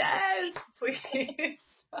 Yes, please.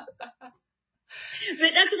 But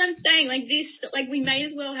that's what I'm saying. Like, we may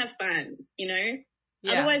as well have fun, Yeah.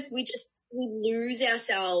 Otherwise, we lose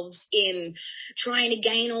ourselves in trying to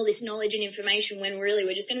gain all this knowledge and information when really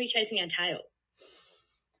we're just going to be chasing our tail.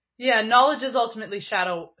 Yeah, knowledge is ultimately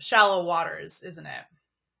shallow waters, isn't it?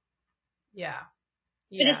 Yeah.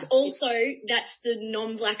 But it's also, that's the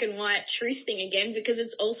non-black and white truth thing again, because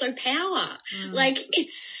it's also power. Like,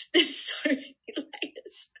 there's so many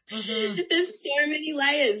layers. Mm-hmm. There's so many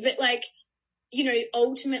layers. But, like,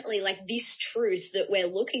 ultimately, like, this truth that we're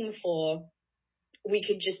looking for, we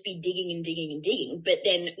could just be digging and digging and digging. But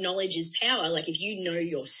then knowledge is power. Like, if you know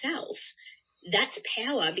yourself, that's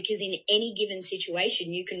power, because in any given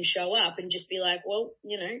situation, you can show up and just be like, well,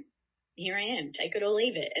 here I am, take it or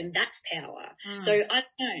leave it. And that's power. So I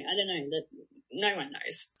don't know that no one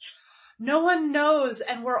knows. No one knows.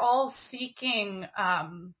 And we're all seeking,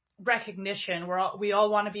 recognition. We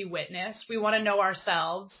all want to be witnessed. We want to know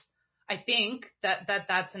ourselves. I think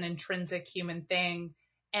that's an intrinsic human thing.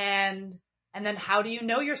 And then how do you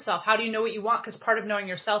know yourself? How do you know what you want? Because part of knowing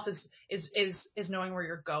yourself is knowing where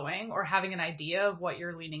you're going or having an idea of what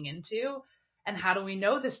you're leaning into. And how do we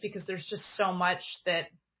know this? Because there's just so much that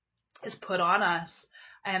is put on us.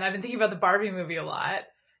 And I've been thinking about the Barbie movie a lot,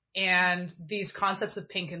 and these concepts of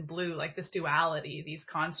pink and blue, like this duality, these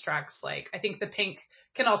constructs. Like, I think the pink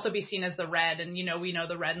can also be seen as the red, and we know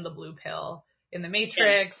the red and the blue pill in the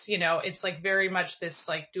Matrix. Yeah. It's like very much this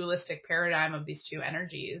like dualistic paradigm of these two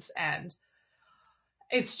energies. And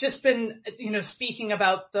it's just been, speaking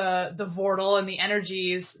about the vortal and the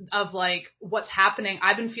energies of like what's happening.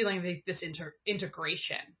 I've been feeling this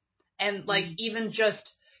integration, and like even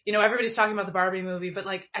just, everybody's talking about the Barbie movie, but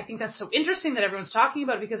like, I think that's so interesting that everyone's talking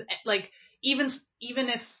about it, because like, even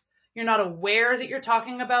if you're not aware that you're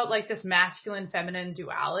talking about like this masculine feminine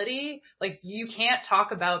duality, like you can't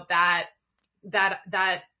talk about that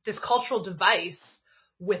this cultural device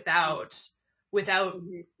without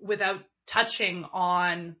touching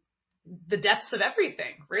on the depths of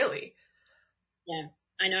everything, really. Yeah.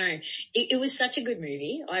 I know. It was such a good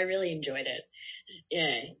movie. I really enjoyed it.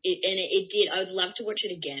 Yeah. It did. I would love to watch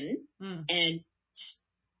it again and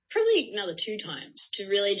probably another 2 times to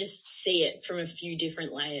really just see it from a few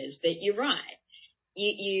different layers. But you're right.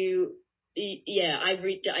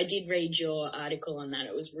 I did read your article on that.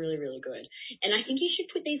 It was really, really good. And I think you should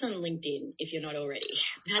put these on LinkedIn if you're not already.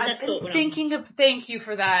 Thank you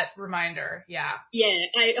for that reminder. Yeah. Yeah.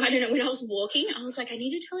 I don't know. When I was walking, I was like, I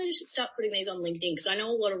need to tell her to start putting these on LinkedIn, because I know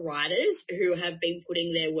a lot of writers who have been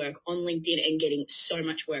putting their work on LinkedIn and getting so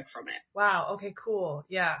much work from it. Wow. Okay, cool.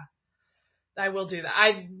 Yeah. I will do that.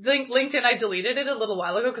 I think LinkedIn, I deleted it a little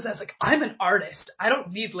while ago because I was like, I'm an artist. I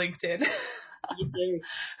don't need LinkedIn. You do.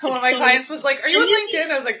 One of my clients was like, are you on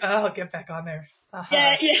LinkedIn? I was like, oh, I'll get back on there.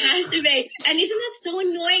 Yeah, it has to be. And isn't that so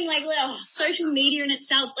annoying? Like, social media in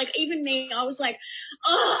itself, like even me, I was like,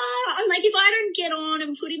 I'm like, if I don't get on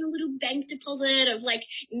and put in a little bank deposit of like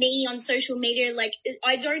me on social media, like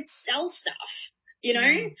I don't sell stuff.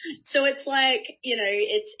 So it's like,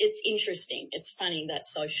 it's interesting. It's funny, that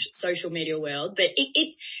social media world, but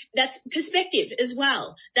that's perspective as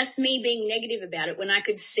well. That's me being negative about it when I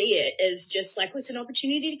could see it as just like, it's an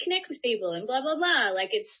opportunity to connect with people and blah, blah, blah.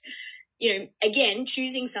 Like it's, again,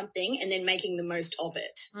 choosing something and then making the most of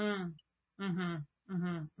it.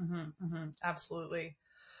 Absolutely.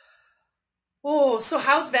 Oh, so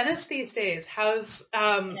how's Venice these days? I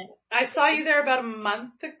saw you there about a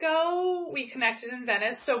month ago. We connected in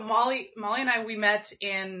Venice. So Molly and I, we met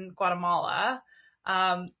in Guatemala.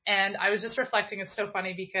 And I was just reflecting. It's so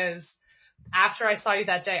funny because after I saw you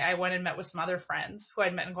that day, I went and met with some other friends who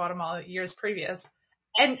I'd met in Guatemala years previous.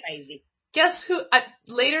 And crazy. Guess who,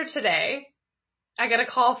 later today, I got a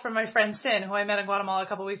call from my friend Sin, who I met in Guatemala a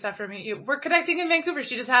couple weeks after I met you. We're connecting in Vancouver.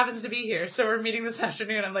 She just happens to be here. So we're meeting this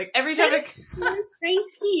afternoon. I'm like, every time That's so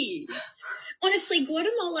crazy. Honestly,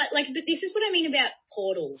 Guatemala, but this is what I mean about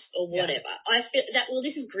portals or whatever. Yeah. I feel that,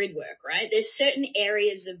 this is grid work, right? There's certain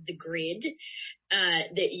areas of the grid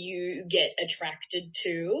that you get attracted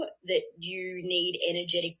to, that you need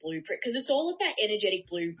energetic blueprint, because it's all about energetic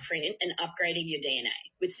blueprint and upgrading your DNA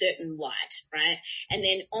with certain light, right? And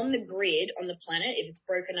then on the grid, on the planet, if it's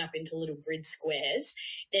broken up into little grid squares,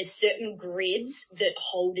 there's certain grids that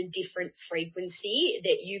hold a different frequency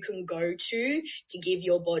that you can go to give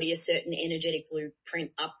your body a certain energetic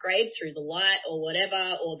blueprint upgrade through the light or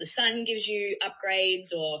whatever, or the sun gives you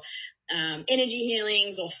upgrades, or energy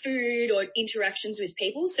healings, or food, or interactions with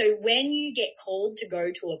people. So when you get called to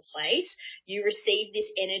go to a place, you receive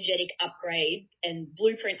this energetic upgrade and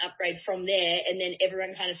blueprint upgrade from there, and then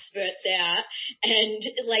everyone kind of spurts out and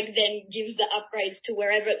like then gives the upgrades to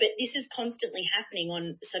wherever. But this is constantly happening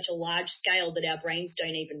on such a large scale that our brains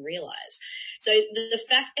don't even realize. So the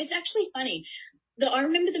fact, it's actually funny. I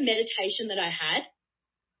remember the meditation that I had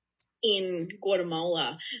in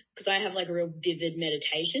Guatemala, because I have like real vivid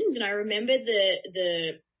meditations, and I remember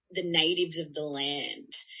the natives of the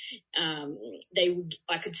land.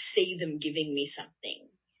 I could see them giving me something,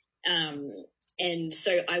 and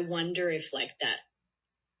so I wonder if like that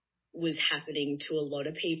was happening to a lot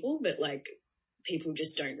of people, but like people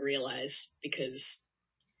just don't realize because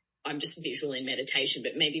I'm just visual in meditation.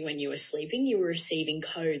 But maybe when you were sleeping, you were receiving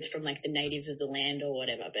codes from like the natives of the land or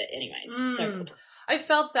whatever. But anyways, so cool. I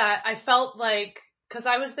felt that. I felt like, because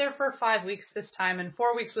I was there for 5 weeks this time, and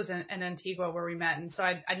 4 weeks was in Antigua where we met, and so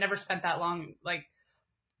I'd never spent that long. Like,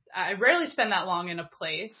 I rarely spend that long in a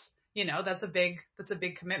place. You know, that's a big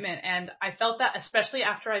commitment, and I felt that especially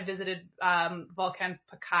after I visited Volcan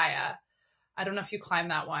Pacaya. I don't know if you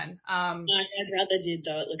climbed that one. My brother did,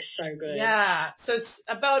 though. It looks so good. Yeah, so it's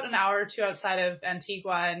about an hour or two outside of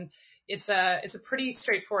Antigua, and it's a pretty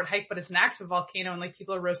straightforward hike, but it's an active volcano, and like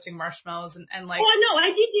people are roasting marshmallows and like. Oh no, I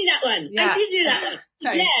did do that one. Yeah. I did do that one.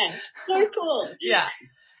 Nice. Yeah, so cool. Yeah,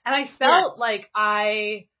 and I felt like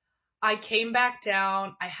I came back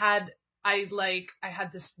down. I had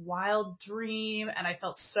this wild dream, and I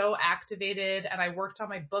felt so activated, and I worked on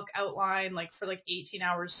my book outline like for like 18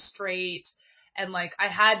 hours straight. And like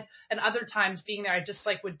and other times being there, I just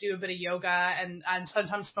like would do a bit of yoga and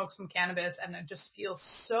sometimes smoke some cannabis, and I just feel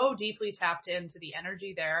so deeply tapped into the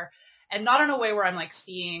energy there, and not in a way where I'm like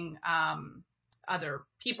seeing other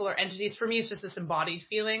people or entities. For me, it's just this embodied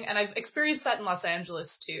feeling, and I've experienced that in Los Angeles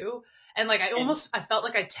too. And like I felt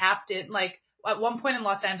like I tapped in, like at one point in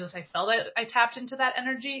Los Angeles, I felt I tapped into that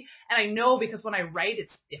energy, and I know because when I write,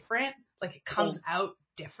 it's different. Like it comes out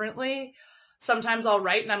differently. Sometimes I'll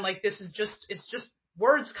write and I'm like, it's just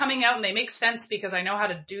words coming out and they make sense because I know how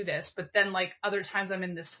to do this. But then like other times I'm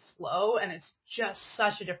in this flow and it's just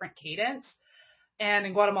such a different cadence. And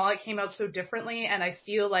in Guatemala, it came out so differently. And I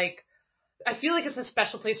feel like it's a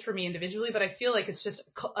special place for me individually, but I feel like it's just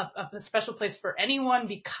a special place for anyone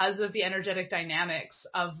because of the energetic dynamics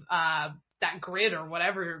of that grid or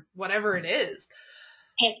whatever it is.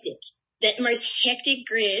 Hectic. That most hectic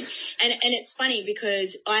grid. And it's funny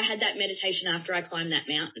because I had that meditation after I climbed that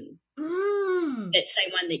mountain. That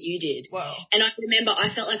same one that you did. Whoa. And I remember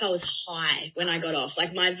I felt like I was high when I got off.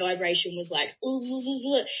 Like my vibration was like,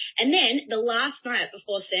 and then the last night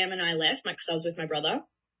before Sam and I left, because I was with my brother,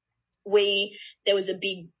 there was a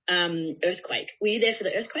big earthquake. Were you there for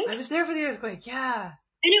the earthquake? I was there for the earthquake, yeah.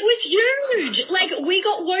 And it was huge. Like, we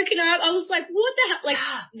got woken up. I was like, what the hell? Like,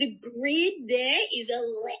 the grid there is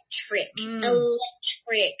electric.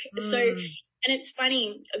 So, and it's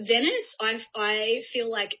funny, Venice, I feel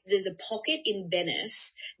like there's a pocket in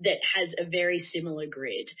Venice that has a very similar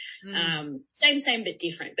grid. Same but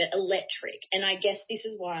different, but electric. And I guess this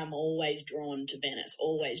is why I'm always drawn to Venice.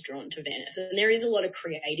 And there is a lot of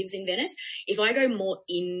creatives in Venice. If I go more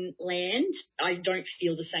inland, I don't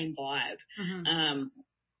feel the same vibe.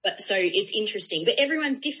 But so it's interesting, but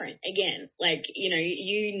everyone's different again. Like,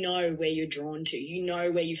 you know where you're drawn to, you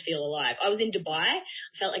know where you feel alive. I was in Dubai. I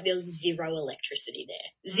felt like there was zero electricity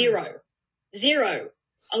there. Zero.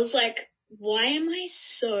 I was like, why am I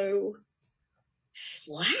so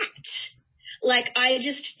flat? Like, I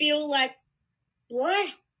just feel like, what?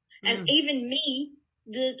 And even me,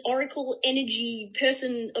 the oracle energy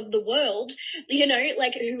person of the world,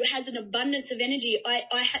 like who has an abundance of energy,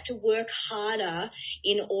 I had to work harder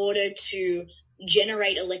in order to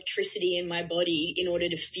generate electricity in my body in order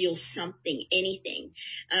to feel something, anything.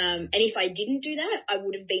 And if I didn't do that, I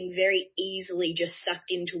would have been very easily just sucked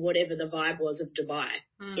into whatever the vibe was of Dubai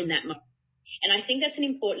in that moment. And I think that's an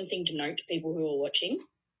important thing to note to people who are watching.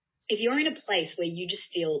 If you're in a place where you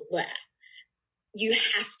just feel blah, you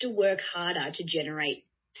have to work harder to generate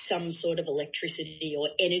some sort of electricity or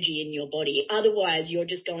energy in your body. Otherwise, you're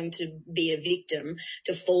just going to be a victim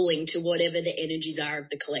to falling to whatever the energies are of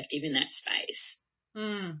the collective in that space.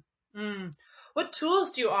 What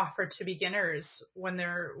tools do you offer to beginners when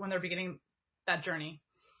they're beginning that journey?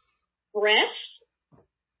 Breath.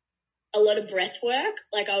 A lot of breath work.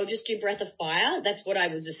 Like, I'll just do breath of fire. That's what I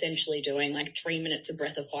was essentially doing, like 3 minutes of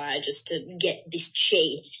breath of fire just to get this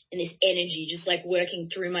chi and this energy just like working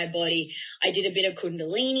through my body. I did a bit of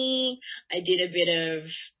Kundalini. I did a bit of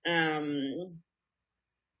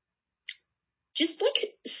just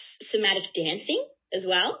like somatic dancing as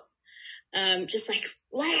well. Just like,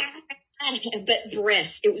 but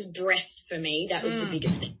breath. It was breath for me. That was the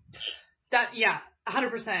biggest thing.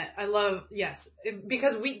 100%. I love, yes.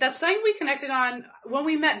 Because that's something we connected on when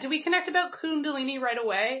we met. Did we connect about Kundalini right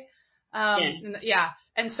away? Yeah.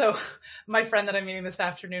 And so my friend that I'm meeting this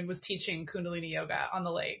afternoon was teaching Kundalini yoga on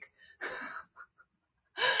the lake.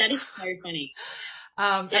 That is so funny.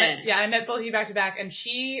 I met both of you back to back, and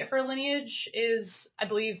her lineage is, I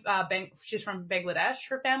believe, she's from Bangladesh,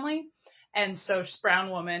 her family. And so she's a brown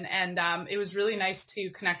woman, and it was really nice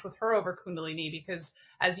to connect with her over Kundalini because,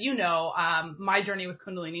 as you know, my journey with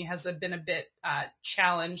Kundalini has been a bit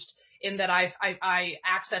challenged in that I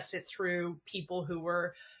accessed it through people who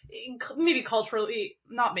were maybe culturally,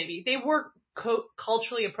 not maybe, they were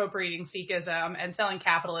culturally appropriating Sikhism and selling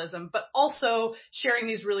capitalism, but also sharing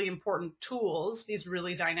these really important tools, these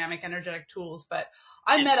really dynamic, energetic tools. But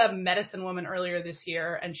I met a medicine woman earlier this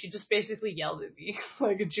year, and she just basically yelled at me.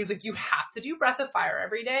 And she was like, you have to do breath of fire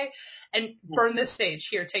every day and burn this sage.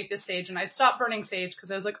 Here, take this sage. And I stopped burning sage because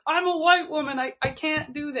I was like, I'm a white woman. I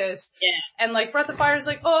can't do this. Yeah. And like breath of fire is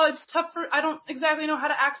like, oh, it's tough I don't exactly know how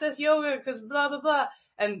to access yoga because blah, blah, blah.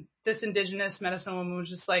 And this indigenous medicine woman was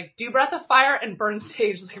just like, do breath of fire and burn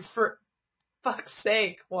sage. Like, for fuck's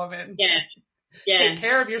sake, woman. Yeah. Take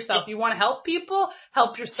care of yourself. You want to help people?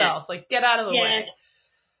 Help yourself. Like, get out of the way.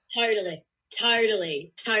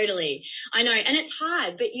 Totally. I know. And it's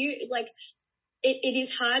hard, but you like, it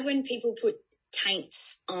is hard when people put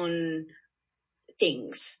taints on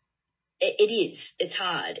things. It is. It's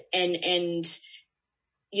hard. And,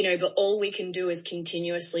 you know, but all we can do is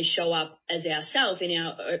continuously show up as ourselves in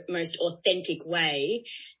our most authentic way,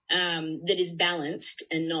 that is balanced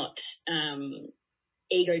and not,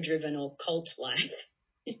 ego-driven or cult-like.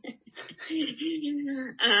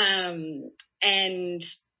 And,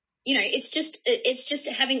 you know, it's just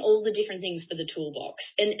having all the different things for the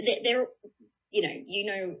toolbox, and they're,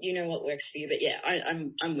 you know what works for you. But yeah,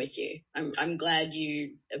 I'm with you. I'm glad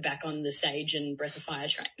you are back on the sage and breath of fire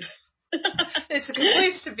train. It's a good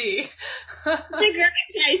place to be. It's a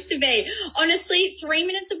great place to be. Honestly, 3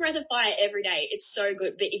 minutes of breath of fire every day. It's so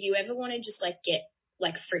good. But if you ever want to just like get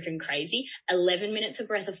like freaking crazy, 11 minutes of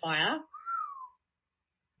breath of fire.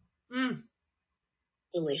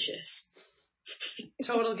 Delicious.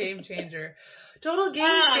 Total game changer.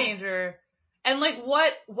 And like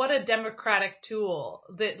what a democratic tool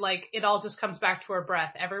that like it all just comes back to our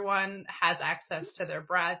breath. Everyone has access to their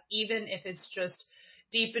breath, even if it's just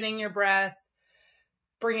deepening your breath,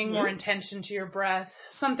 bringing more intention to your breath.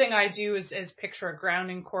 Something I do is picture a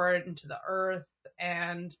grounding cord into the earth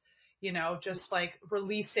and, you know, just like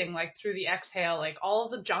releasing like through the exhale, like all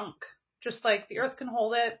of the junk, just like the earth can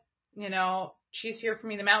hold it, you know, she's here for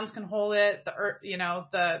me. The mountains can hold it, the earth, you know,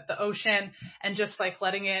 the ocean, and just like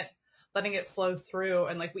letting it flow through.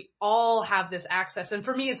 And like, we all have this access. And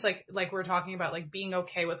for me, it's like we're talking about, like being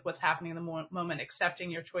okay with what's happening in the moment,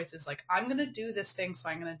 accepting your choices. Like, I'm going to do this thing, so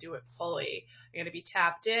I'm going to do it fully. I'm going to be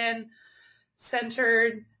tapped in,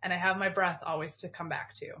 centered, and I have my breath always to come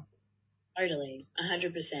back to. Totally.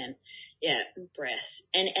 100%. Yeah. Breath.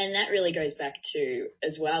 And that really goes back to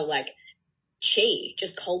as well, like, chi,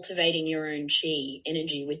 just cultivating your own chi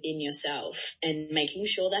energy within yourself and making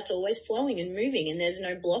sure that's always flowing and moving and there's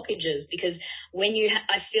no blockages, because when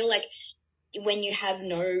I feel like when you have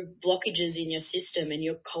no blockages in your system and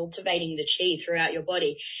you're cultivating the chi throughout your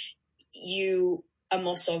body, you are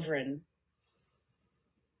more sovereign.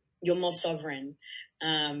 You're more sovereign,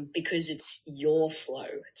 because it's your flow.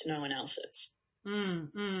 It's no one else's.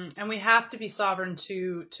 And we have to be sovereign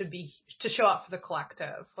to show up for the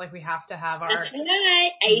collective. Like, we have to have our. That's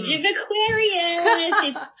right. Age of Aquarius.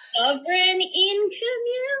 It's sovereign in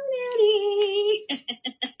community.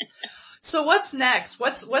 So what's next?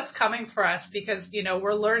 What's coming for us? Because, you know,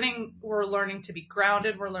 we're learning to be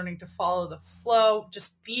grounded. We're learning to follow the flow, just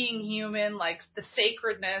being human, like the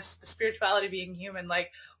sacredness, the spirituality of being human.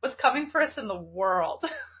 Like, what's coming for us in the world?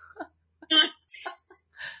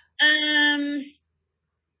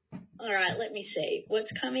 All right, let me see.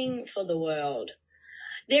 What's coming for the world?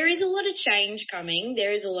 There is a lot of change coming.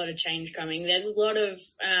 There's a lot of,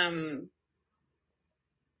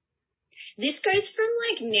 this goes from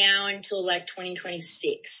like now until like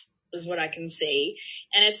 2026. is what I can see.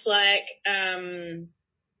 And it's like I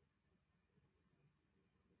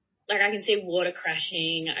can see water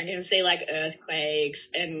crashing, I can see like earthquakes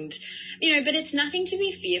and, you know, but it's nothing to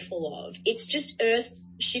be fearful of. It's just earth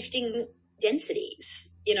shifting densities,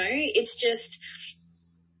 you know, it's just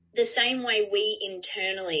the same way we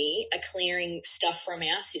internally are clearing stuff from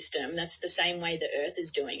our system, that's the same way the earth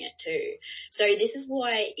is doing it too. So this is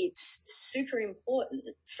why it's super important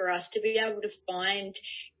for us to be able to find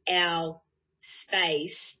our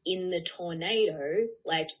space in the tornado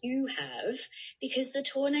like you have, because the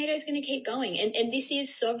tornado is going to keep going. And this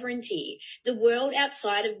is sovereignty. The world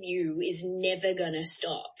outside of you is never going to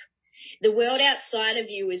stop. The world outside of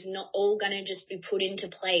you is not all going to just be put into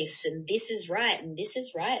place and this is right and this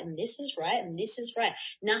is right and this is right and this is right.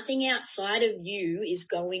 Nothing outside of you is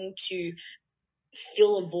going to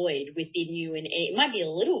fill a void within you, and it might be a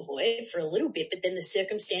little void for a little bit, but then the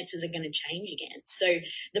circumstances are going to change again. So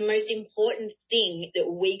the most important thing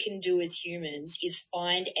that we can do as humans is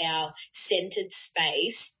find our centered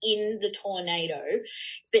space in the tornado,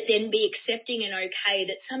 but then be accepting and okay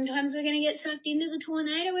that sometimes we're going to get sucked into the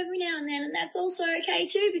tornado every now and then, and that's also okay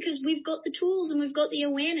too, because we've got the tools and we've got the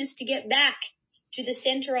awareness to get back to the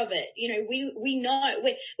center of it. You know, we know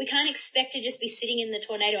we can't expect to just be sitting in the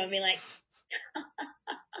tornado and be like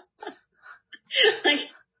like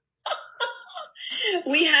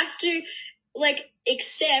we have to like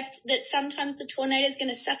accept that sometimes the tornado is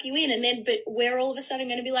going to suck you in, and then but we're all of a sudden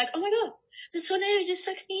going to be like, oh my god, the tornado just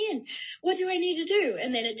sucked me in, what do I need to do?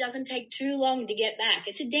 And then it doesn't take too long to get back.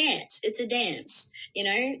 It's a dance, you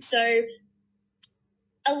know. So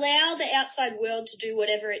allow the outside world to do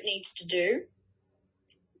whatever it needs to do,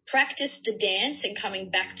 practice the dance and coming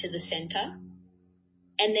back to the center.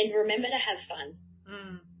 And then remember to have fun.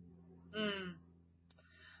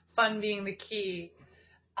 Fun being the key.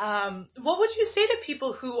 What would you say to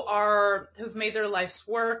people who've made their life's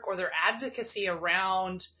work or their advocacy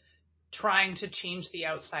around trying to change the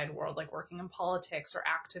outside world, like working in politics or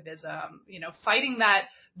activism, you know, fighting that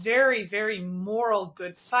very, very moral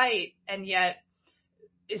good fight, and yet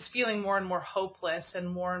is feeling more and more hopeless and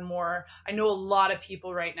more. I know a lot of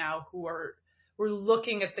people right now who we're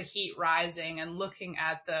looking at the heat rising and looking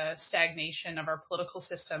at the stagnation of our political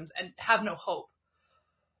systems and have no hope.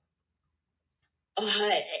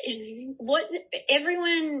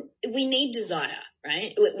 We need desire,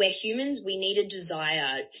 right? We're humans. We need a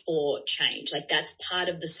desire for change. Like that's part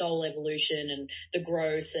of the soul evolution and the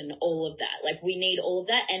growth and all of that. Like we need all of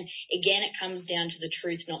that. And again, it comes down to the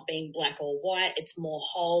truth not being black or white. It's more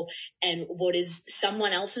whole, and what is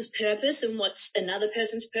someone else's purpose and what's another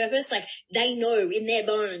person's purpose. Like they know in their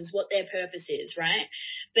bones what their purpose is, right?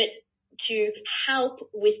 But to help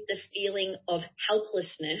with the feeling of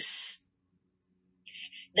helplessness,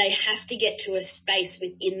 they have to get to a space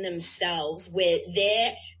within themselves where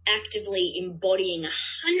they're actively embodying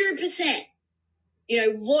 100%, you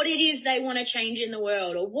know, what it is they want to change in the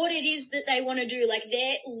world or what it is that they want to do. Like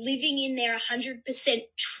they're living in their 100%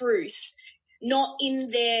 truth, not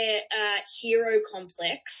in their hero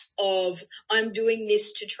complex of I'm doing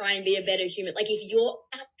this to try and be a better human. Like if you're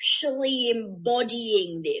actually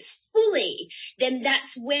embodying this fully, then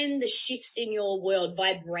that's when the shifts in your world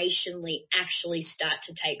vibrationally actually start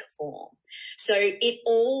to take form. So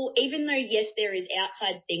even though, yes, there is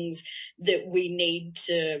outside things that we need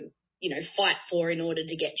to, you know, fight for in order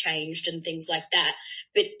to get changed and things like that,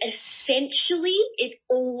 but essentially it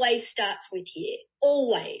always starts with here,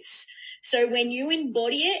 always. So when you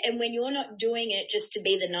embody it and when you're not doing it just to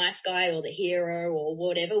be the nice guy or the hero or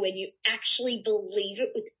whatever, when you actually believe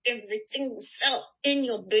it with every single cell in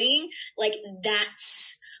your being, like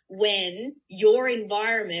that's when your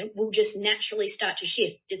environment will just naturally start to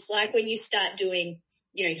shift. It's like when you start doing,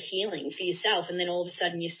 you know, healing for yourself, and then all of a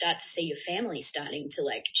sudden you start to see your family starting to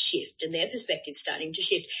like shift and their perspective starting to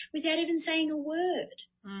shift without even saying a word.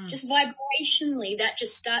 Just vibrationally, that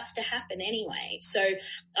just starts to happen anyway. So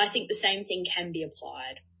I think the same thing can be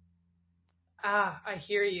applied. I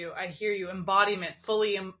hear you. Embodiment,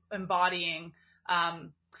 fully embodying.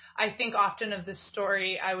 I think often of this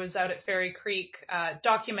story. I was out at Fairy Creek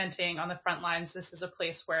documenting on the front lines. This is a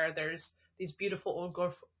place where there's these beautiful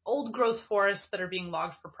old growth forests that are being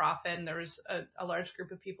logged for profit, and there was a large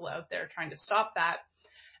group of people out there trying to stop that.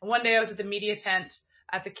 And one day I was at the media tent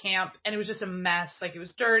at the camp, and it was just a mess. Like it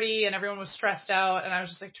was dirty and everyone was stressed out, and I was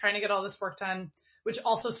just like trying to get all this work done, which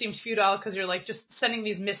also seems futile because you're like just sending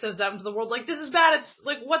these missives out into the world like, this is bad, it's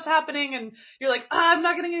like, what's happening? And you're like, I'm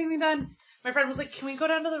not getting anything done. My friend was like, can we go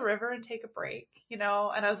down to the river and take a break? You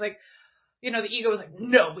know? And I was like, you know, the ego was like,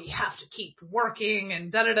 no, we have to keep working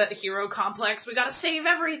and hero complex. We got to save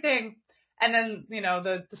everything. And then,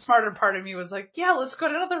 the smarter part of me was like, yeah, let's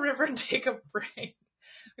go down to the river and take a break.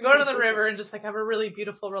 We go to the river and just like have a really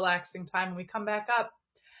beautiful, relaxing time. And we come back up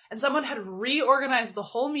and someone had reorganized the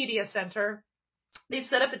whole media center. They'd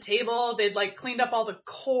set up a table. They'd like cleaned up all the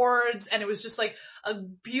cords and it was just like a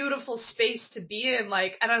beautiful space to be in.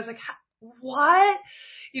 Like, and I was like, what?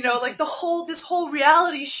 Like this whole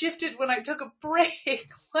reality shifted when I took a break.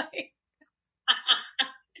 Like,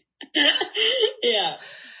 yeah.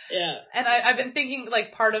 And I've been thinking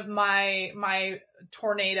like part of my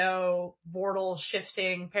tornado vortal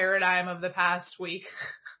shifting paradigm of the past week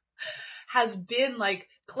has been like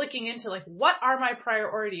clicking into like, what are my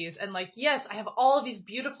priorities? And like, yes, I have all of these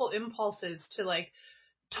beautiful impulses to like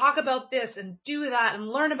talk about this and do that and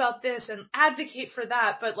learn about this and advocate for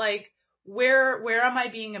that. But like, where am I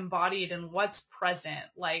being embodied and what's present?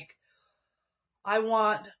 Like, I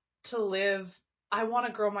want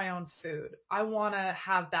to grow my own food. I want to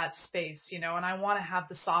have that space, and I want to have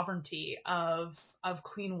the sovereignty of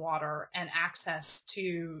clean water and access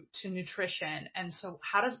to nutrition. And so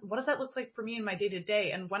what does that look like for me in my day to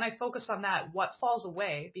day? And when I focus on that, what falls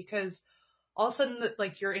away? Because all of a sudden,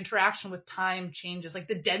 like your interaction with time changes. Like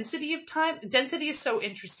the density of time, density is so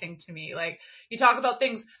interesting to me. Like you talk about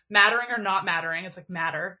things mattering or not mattering. It's like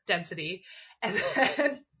matter, density. And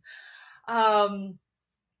then,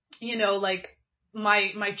 like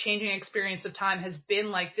my changing experience of time has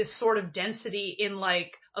been like this sort of density in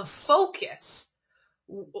like a focus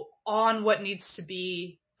on what needs to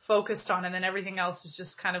be focused on. And then everything else is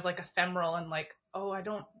just kind of like ephemeral and like,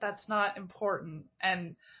 that's not important.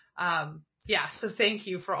 And, so thank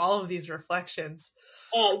you for all of these reflections.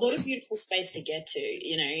 Oh, what a beautiful space to get to,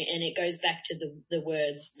 and it goes back to the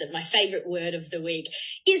words that my favorite word of the week.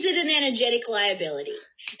 Is it an energetic liability?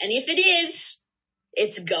 And if it is,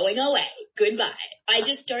 it's going away. Goodbye. I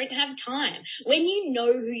just don't have time. When you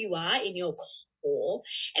know who you are in your core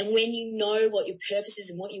and when you know what your purpose is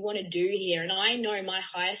and what you want to do here, and I know my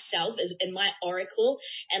higher self and my oracle,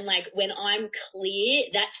 and like when I'm clear,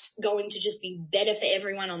 that's going to just be better for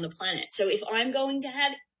everyone on the planet. So if I'm going to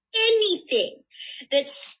have anything that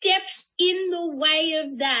steps in the way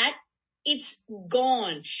of that, it's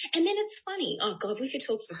gone. And then it's funny. Oh God, we could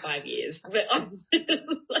talk for 5 years, but I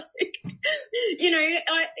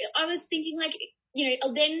was thinking like,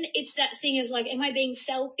 then it's that thing is like, am I being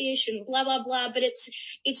selfish and blah, blah, blah, but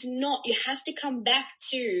it's not. You have to come back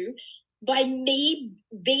to, by me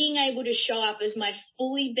being able to show up as my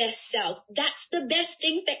fully best self, that's the best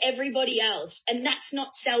thing for everybody else. And that's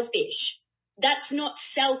not selfish. That's not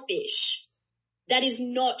selfish. That is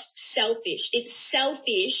not selfish. It's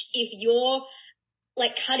selfish if you're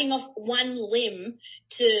like cutting off one limb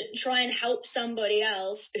to try and help somebody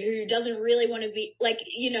else who doesn't really want to be like,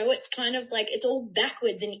 it's kind of like it's all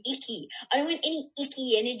backwards and icky. I don't want any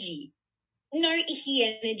icky energy. No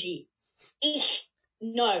icky energy.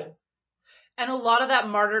 No. And a lot of that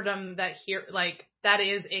martyrdom that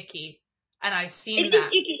is icky. And I've seen it that.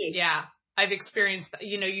 Is icky. Yeah. I've experienced that.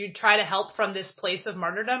 You try to help from this place of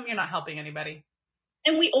martyrdom, you're not helping anybody.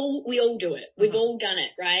 And we all do it. We've all done it,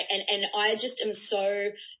 right? And I just am so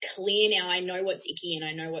clear now. I know what's icky and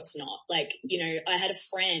I know what's not. Like, I had a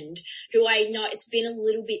friend who I know it's been a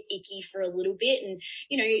little bit icky for a little bit. And,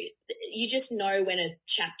 you just know when a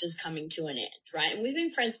chapter's coming to an end, right? And we've been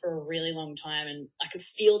friends for a really long time and I could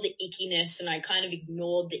feel the ickiness and I kind of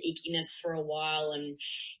ignored the ickiness for a while. And,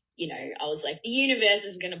 I was like, the universe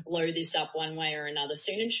is going to blow this up one way or another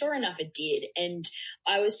soon. And sure enough, it did. And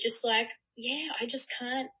I was just like, yeah, I just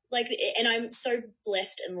can't and I'm so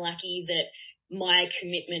blessed and lucky that my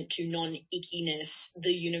commitment to non-ickiness,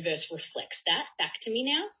 the universe reflects that back to me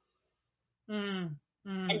now. And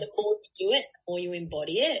the more you do it, the more you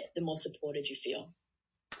embody it, the more supported you feel.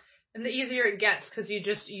 And the easier it gets because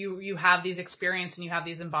you have these experiences and you have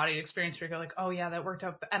these embodied experiences where you go like, oh yeah, that worked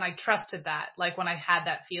out. And I trusted that. Like when I had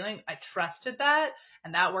that feeling, I trusted that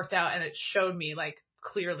and that worked out and it showed me like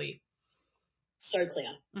clearly. So clear.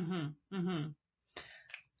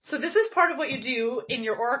 So this is part of what you do in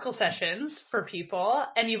your Oracle sessions for people.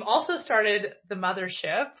 And you've also started the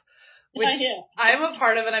Mothership, which I'm a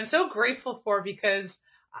part of and I'm so grateful for because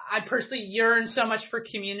I personally yearn so much for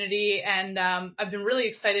community. And I've been really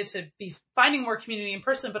excited to be finding more community in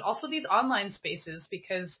person, but also these online spaces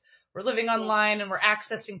because we're living online and we're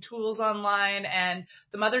accessing tools online. And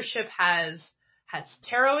the Mothership has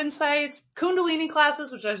tarot insights, Kundalini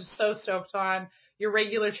classes, which I was so stoked on, your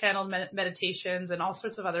regular channel meditations and all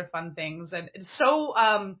sorts of other fun things. And it's so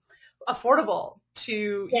affordable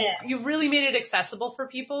to, you really made it accessible for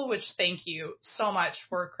people, which thank you so much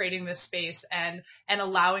for creating this space and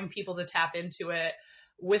allowing people to tap into it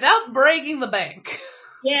without breaking the bank.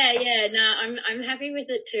 No, I'm happy with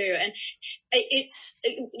it too. And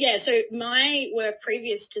so my work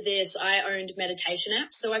previous to this, I owned meditation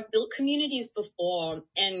apps. So I've built communities before,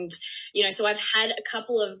 and, so I've had a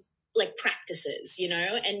couple of like practices,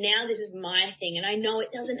 and now this is my thing. And I know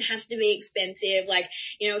it doesn't have to be expensive. Like,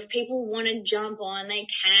 if people want to jump on, they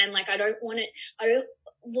can. Like, I don't want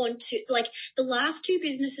to, like, the last 2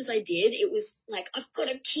 businesses I did, it was like, I've got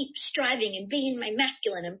to keep striving and being my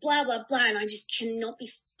masculine and blah, blah, blah. And I just cannot be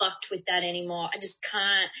fucked with that anymore. I just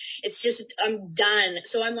can't. It's just, I'm done.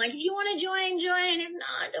 So I'm like, if you want to join. If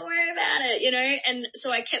not, don't worry about it, And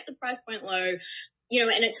so I kept the price point low.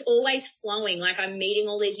 And it's always flowing. Like, I'm meeting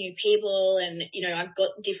all these new people and, I've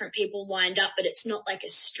got different people lined up, but it's not like a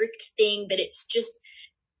strict thing, but it's just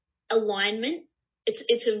alignment.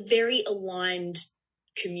 It's a very aligned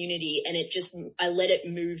community, and I let it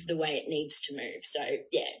move the way it needs to move. So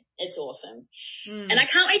yeah, it's awesome. And I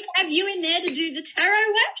can't wait to have you in there to do the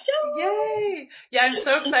tarot workshop. Yay! Yeah, I'm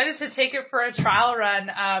so excited to take it for a trial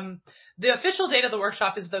run. The official date of the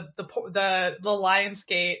workshop is the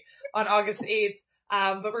Lionsgate on August 8th.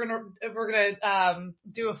 But we're gonna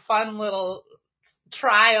do a fun little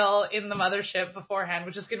trial in the mothership beforehand,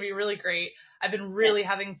 which is gonna be really great. I've been really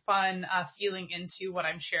having fun feeling into what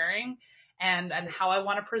I'm sharing and how I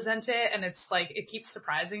want to present it, and it's like it keeps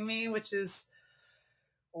surprising me, which is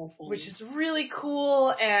awesome. Which is really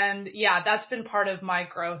cool. And yeah, that's been part of my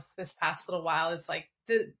growth this past little while. Is like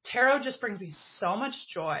the tarot just brings me so much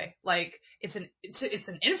joy. Like it's an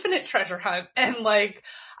infinite treasure hunt, and like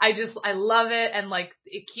I love it, and like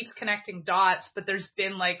it keeps connecting dots, but there's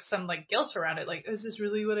been like some like guilt around it. Like, is this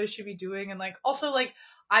really what I should be doing? And like also like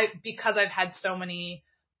because I've had so many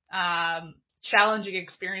challenging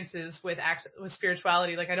experiences with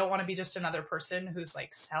spirituality, like I don't want to be just another person who's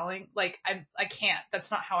like selling. Like I can't. That's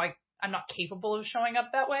not how I'm not capable of showing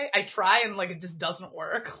up that way. I try and like it just doesn't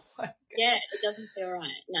work. Like, yeah, it doesn't feel right.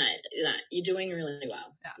 No, you're doing really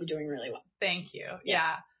well. Yeah. You're doing really well. Thank you.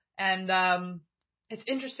 Yeah. And it's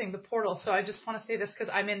interesting, the portal. So I just want to say this because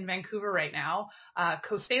I'm in Vancouver right now,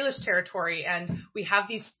 Coast Salish territory, and we have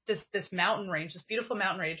this mountain range, this beautiful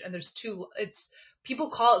mountain range, and there's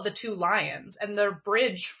people call it the 2 lions, and their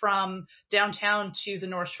bridge from downtown to the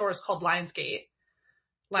North Shore is called Lionsgate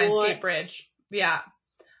Bridge. Yeah.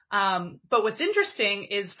 But what's interesting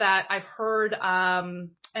is that I've heard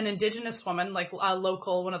an indigenous woman, like a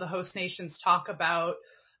local, one of the host nations, talk about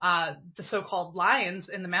the so-called lions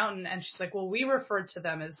in the mountain, and she's like, well, we referred to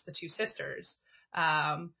them as the 2 sisters.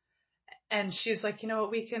 And she's like,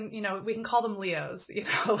 we can call them Leos,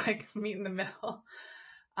 like meet in the middle.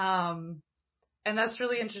 And that's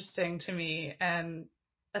really interesting to me, and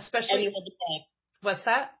especially. And you were there. What's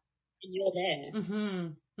that? And you're there.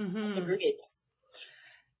 Mm-hmm. Mm-hmm. Agreed.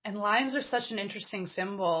 And lions are such an interesting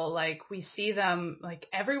symbol. Like we see them, like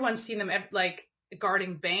everyone's seen them, like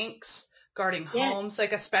guarding banks, guarding homes,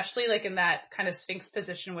 like especially like in that kind of Sphinx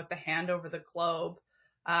position with the hand over the globe.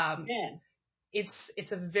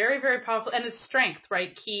 It's a very, very powerful, and it's strength,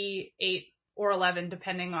 right? Key 8 or 11,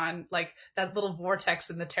 depending on like that little vortex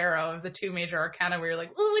in the tarot of the 2 major arcana where you're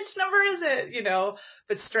like, oh, which number is it?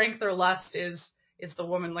 But strength or lust is the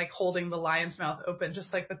woman like holding the lion's mouth open,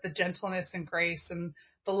 just like with the gentleness and grace. And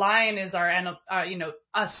the lion is our,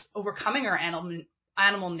 us overcoming our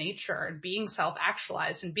animal nature and being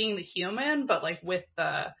self-actualized and being the human, but like with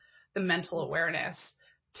the mental awareness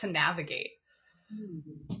to navigate.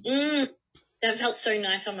 That felt so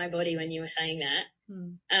nice on my body when you were saying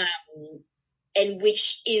that. And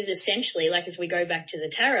which is essentially, like, if we go back to the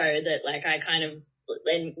tarot, that like I kind of,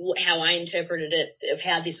 and how I interpreted it of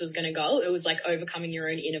how this was going to go, it was like overcoming your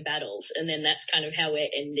own inner battles. And then that's kind of how we're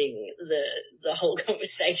ending the whole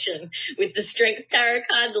conversation with the Strength Tarot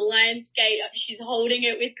card, the Lion's Gate. She's holding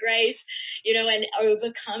it with grace, and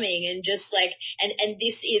overcoming, and just like, and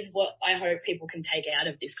this is what I hope people can take out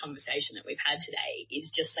of this conversation that we've had today,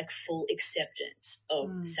 is just like full acceptance of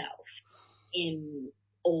self in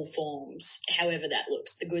all forms, however that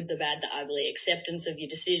looks, the good, the bad, the ugly, acceptance of your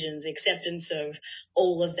decisions, acceptance of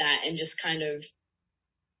all of that, and just kind of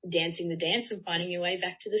dancing the dance and finding your way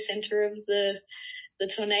back to the center of the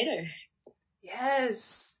tornado. Yes.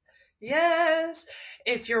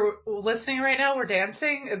 If you're listening right now, we're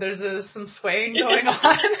dancing. There's some swaying going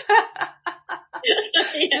on.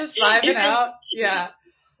 Just vibing out. Yeah.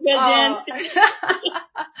 We're dancing.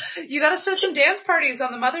 You got to start some dance parties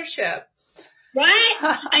on the mothership. Right?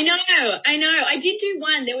 I know. I did do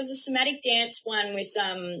one. There was a somatic dance one with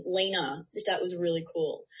Lena. That was really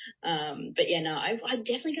cool. But yeah, no, I'm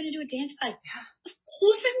definitely going to do a dance party. Of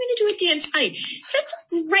course I'm going to do a dance party. That's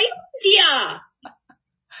a great idea.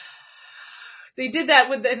 They did that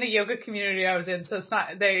in the yoga community I was in. So it's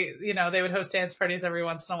not, they would host dance parties every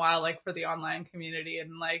once in a while, like for the online community.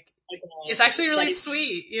 And like, it's actually really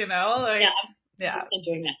sweet, like, I'm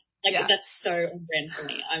doing that. Like, that's so on brand for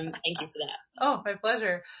me. Thank you for that. Oh, my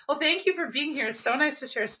pleasure. Well, thank you for being here. It's so nice to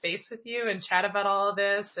share space with you and chat about all of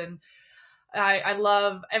this. And I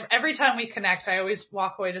love, every time we connect, I always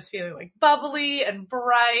walk away just feeling like bubbly and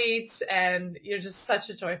bright, and you're just such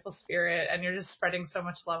a joyful spirit, and you're just spreading so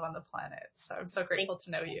much love on the planet. So I'm so grateful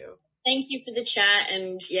to know you. Thank you for the chat.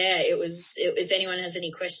 And if anyone has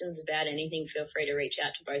any questions about anything, feel free to reach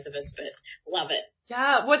out to both of us, but love it.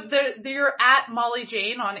 Yeah. You're at Molly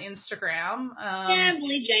Jane on Instagram.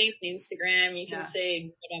 Molly Jane on Instagram. You can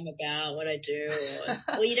see what I'm about, what I do,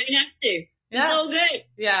 or you don't have to. It's all good.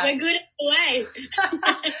 Yeah. We're good at the way.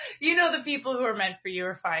 The people who are meant for you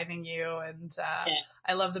are finding you. And,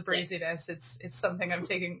 I love the breeziness. It's something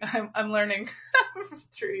I'm learning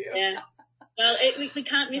through you. Yeah. Well, we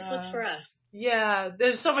can't miss what's for us. Yeah.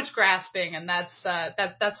 There's so much grasping, and that's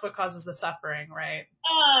what causes the suffering, right?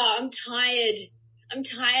 Oh, I'm tired. I'm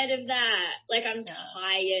tired of that. Like, I'm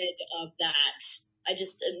tired of that. I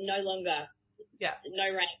just, no longer. Yeah.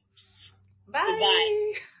 No ranks. Bye.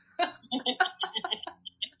 Goodbye.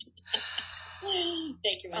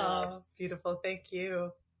 Thank you, my love. Beautiful. Thank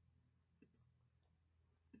you.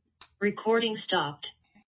 Recording stopped.